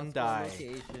Everyone irresponsible die.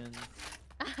 locations.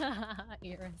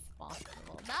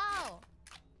 Irresponsible. No!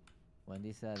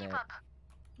 Wendy said it.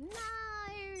 No!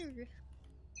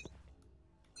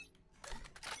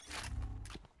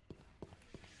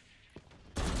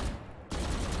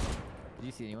 Did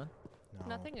you see anyone? No.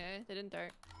 Nothing A. They didn't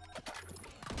dart.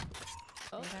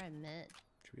 Oh. Oh. They gotta admit.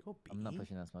 Should we go B? I'm not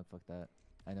pushing that smoke. Fuck that.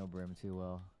 I know Brim too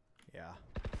well. Yeah.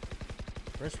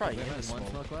 Brim's probably Brim in the has one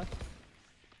smoke. smoke left.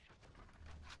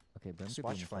 Okay, Brim Just could be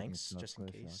watch in the fucking flanks, smoke just in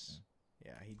close, case.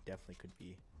 Yeah, he definitely could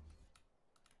be.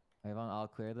 Okay. Ivan, I'll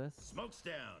clear this. Smoke's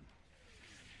down.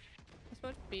 I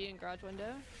smoked B in garage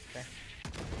window.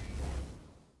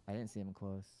 I didn't see him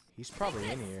close. He's probably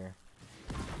in here.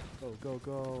 Go, go,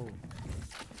 go.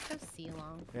 Let's go C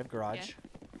long. We have garage.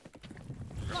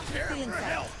 Prepare for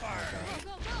hellfire. Go,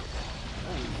 go, go.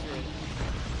 Holy shit.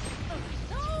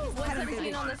 No!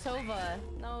 117 on the Sova.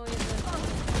 No, he isn't.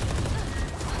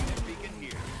 Dim beacon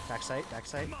here. Backside,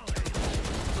 backside.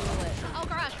 Oh,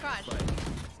 garage, garage.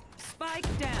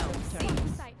 Spike down.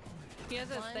 Sight. He has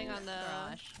this One thing on the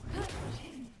garage.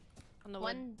 on the wood.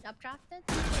 One updrafted?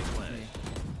 Spike planted.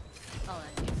 Oh,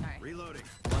 that's you, sorry. Reloading.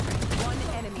 One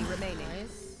enemy remaining.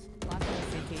 Nice. Last one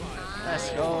CT. Let's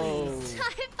go.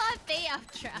 I thought they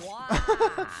updrafted. Wow.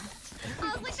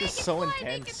 I was like, This is so intense.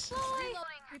 Make it fly.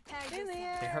 Prepare In the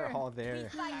yourself. They're all there.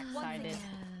 Excited.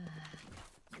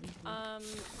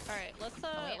 Alright, let's Oh,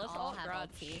 we let's all alt have garage.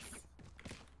 ultis.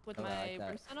 With Okay, I my like that.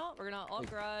 brimstone ult, we're gonna alt Wait.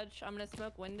 garage. I'm gonna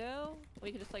smoke window.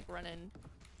 We could just like run in,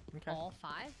 Okay. All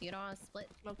five? You don't want to split?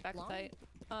 smoke back Long? sight.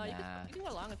 You Nah. can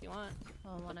go long if you want.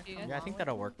 Oh, want to You come guys? Yeah, I along think with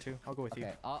that'll me? work too. I'll go with you.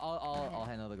 Okay, I'll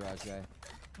handle the garage guy.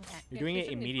 Okay. You're doing we it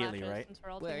shouldn't need immediately, flashes right? since we're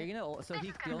Wait, are ulting. you gonna ult? So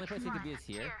he, the only place he could be is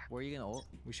here. Where are you gonna ult?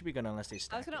 We should be good unless they I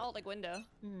stack. was gonna alt like window.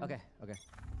 Mm. Okay, okay.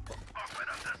 Open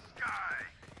up the sky.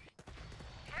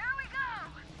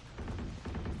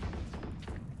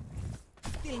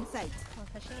 Feeling sight. Oh,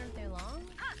 pushing her through long?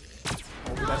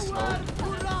 Oh, that's slow.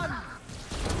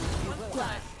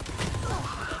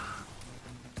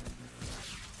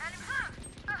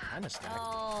 Kinda stacked.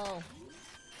 Oh,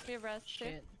 We have res too.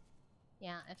 shoot.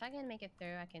 Yeah, if I can make it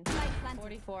through, I can.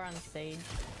 44 on stage.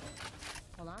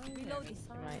 Hold on. Reloading.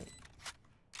 Right.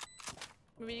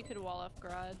 Maybe you could wall off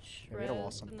garage. Yeah, we gotta wall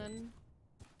res, something. and then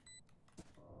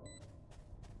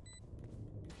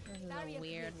This is Barrier a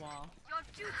weird cleared. wall. Your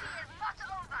duty is not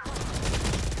over.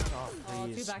 Oh, Oh,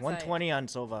 two please. backside. 120 on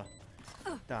Sova.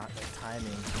 The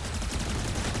timing.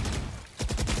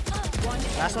 One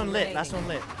Last one enemy lit. Last one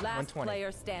remaining. lit. Last 120.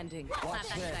 player standing. Snap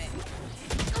backside.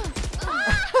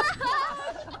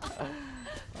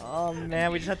 Oh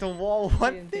man, we just had to wall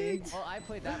one TNT. thing. Well, I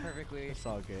played that perfectly. It's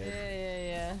all Yeah, good. yeah,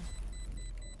 yeah.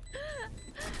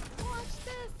 Watch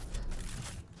this.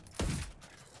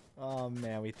 Oh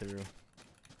man, we threw.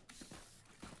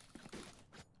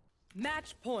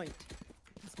 Match point.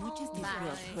 As much as this Bye.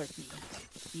 world hurt me,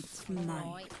 it's mine,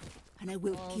 Right. and I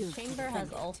will Well, kill to Chamber has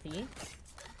defend it. ulti.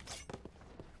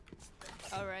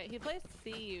 all right. He plays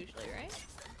C usually, right?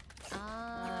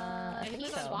 I think he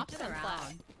think so. swaps Just on flat.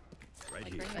 around. Right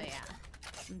Like, here. but yeah.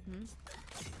 Mm-hmm.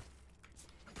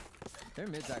 Their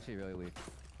mid's actually really weak.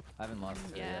 I haven't lost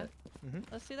it Yeah. yet.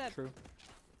 Let's do that True.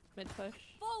 mid push.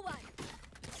 Forward.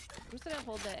 I'm just gonna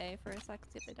hold the A for a sec,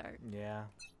 see if they dart. Yeah.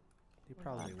 They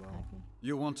probably will.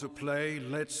 You want to play?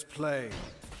 Let's play.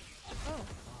 Oh,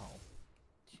 Wow.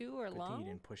 2 or Good thing long. you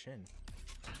didn't push in.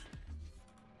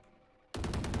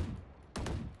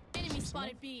 Enemy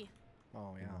spotted B.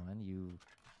 Oh yeah. Come on, you.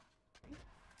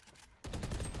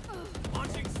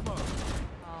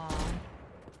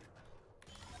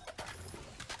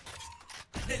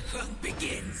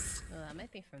 begins. Oh, that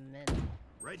might be from mid.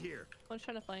 Right here. One's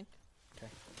trying to flank. Okay.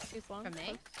 He's long. From A?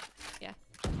 close. Yeah.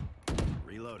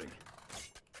 Reloading.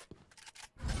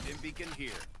 Stim beacon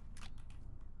here.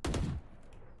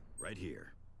 Right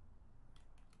here.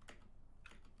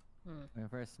 Wait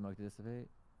for a smoke to dissipate.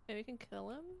 Maybe we can kill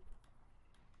him.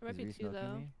 There might Is be two re-smoking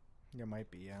though. me? There might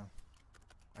be, yeah.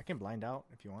 I can blind out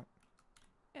if you want.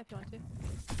 Yeah, if you want to.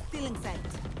 Feeling sight.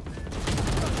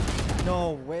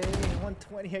 No way,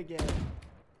 120 again.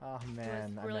 Oh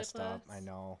man, I really messed up. I close.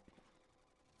 know.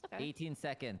 It's okay. 18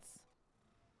 seconds.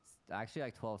 Actually,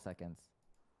 like 12 seconds.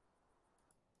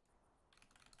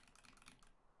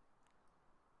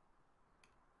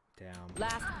 Damn.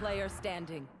 Last player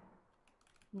standing.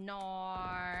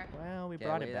 Nor. Well, we Okay,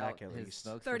 brought it wait back out at his least.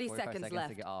 smokes for 30 45 seconds to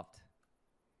left. get offed.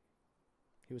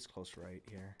 He was close right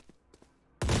here.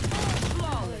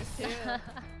 Flawless.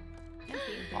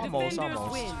 Almost, Defenders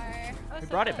almost. win. We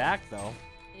brought it back though.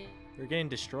 Yeah. We were getting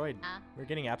destroyed. Ah. We were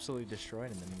getting absolutely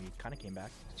destroyed, and then we kind of came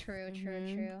back. True, true,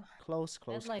 Mhm. true. Close,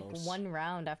 We had close, like close. one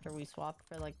round after we swapped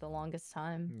for like the longest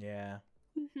time. Yeah.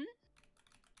 Mm-hmm.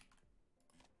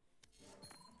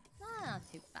 Not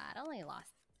too bad. Only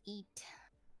lost 8.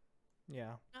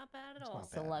 Yeah. Not bad at It's all. not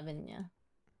It's bad. 11, yeah.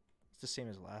 It's the same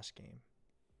as last game.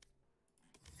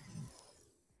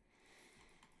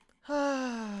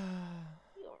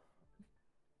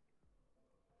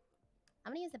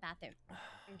 I'm gonna use the bathroom.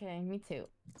 Okay, me too.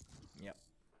 Yep.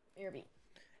 BRB.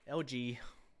 LG.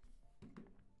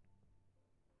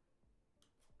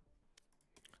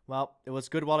 Well, it was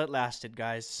good while it lasted,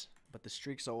 guys. But the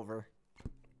streak's over.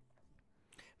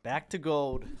 Back to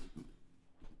gold.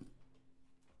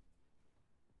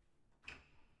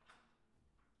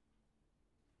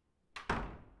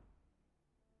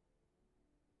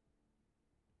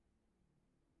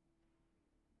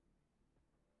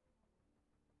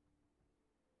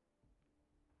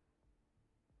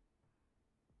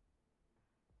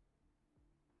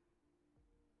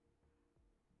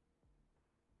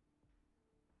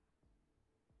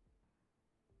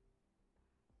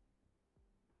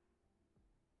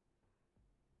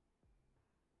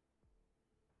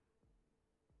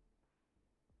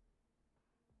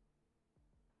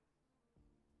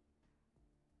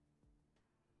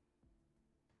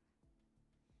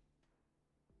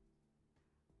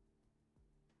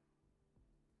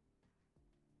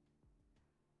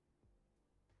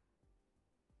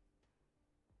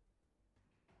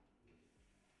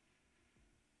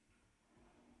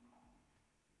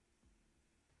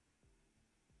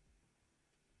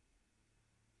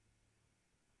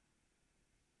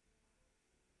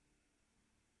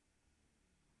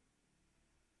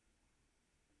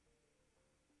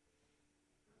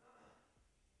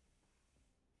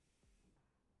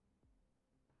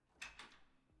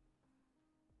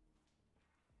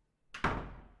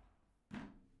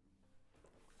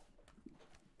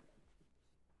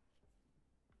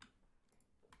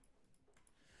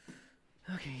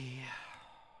 Okay.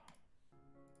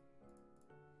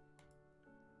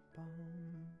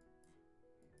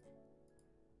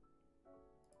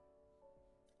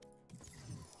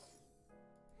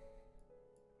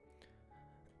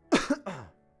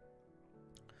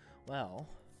 Well,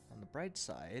 on the bright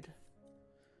side,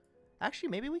 actually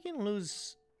maybe we can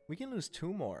lose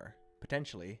 2 more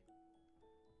potentially.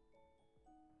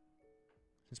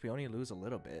 Since we only lose a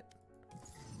little bit.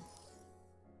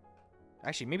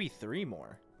 Actually, maybe 3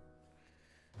 more.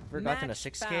 Ever gotten a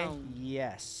 6K? found.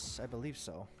 Yes, I believe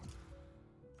so.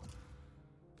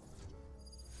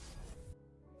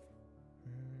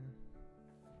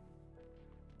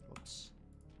 Whoops.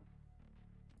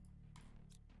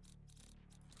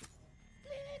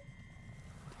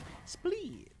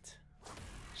 Split.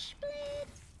 Split.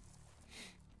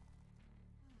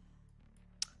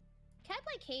 Can I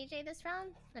play KJ this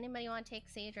round? Anybody want to take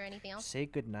Sage or anything else? Say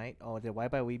goodnight. Oh, did Why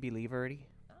by Weeby leave already?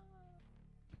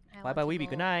 I Why want by to Weeby, go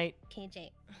good night. KJ.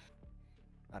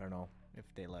 I don't know if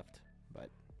they left, but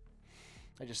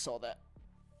I just saw that.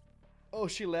 Oh,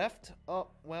 she left? Oh,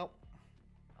 well.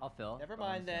 I'll fill. Never but I'm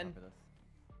mind just then. going for this.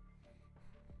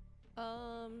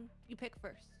 You pick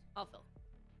first. I'll fill.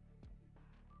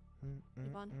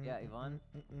 Yvonne? Yeah, Yvonne.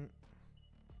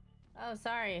 Oh,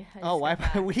 sorry. I Oh, just Why got by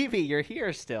back. Weeby, you're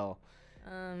here still.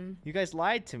 Um, You guys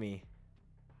lied to me.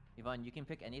 Yvonne, you can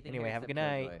pick anything. Anyway, here have a except good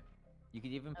night. Killjoy. You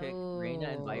could even pick Reina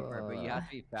and Viper, but you have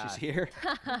to be fast. She's here.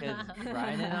 Because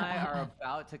Ryan and I are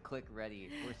about to click ready.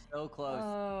 We're so close.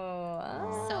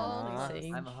 oh, So I'll do Aw.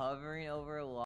 Sage. I'm hovering over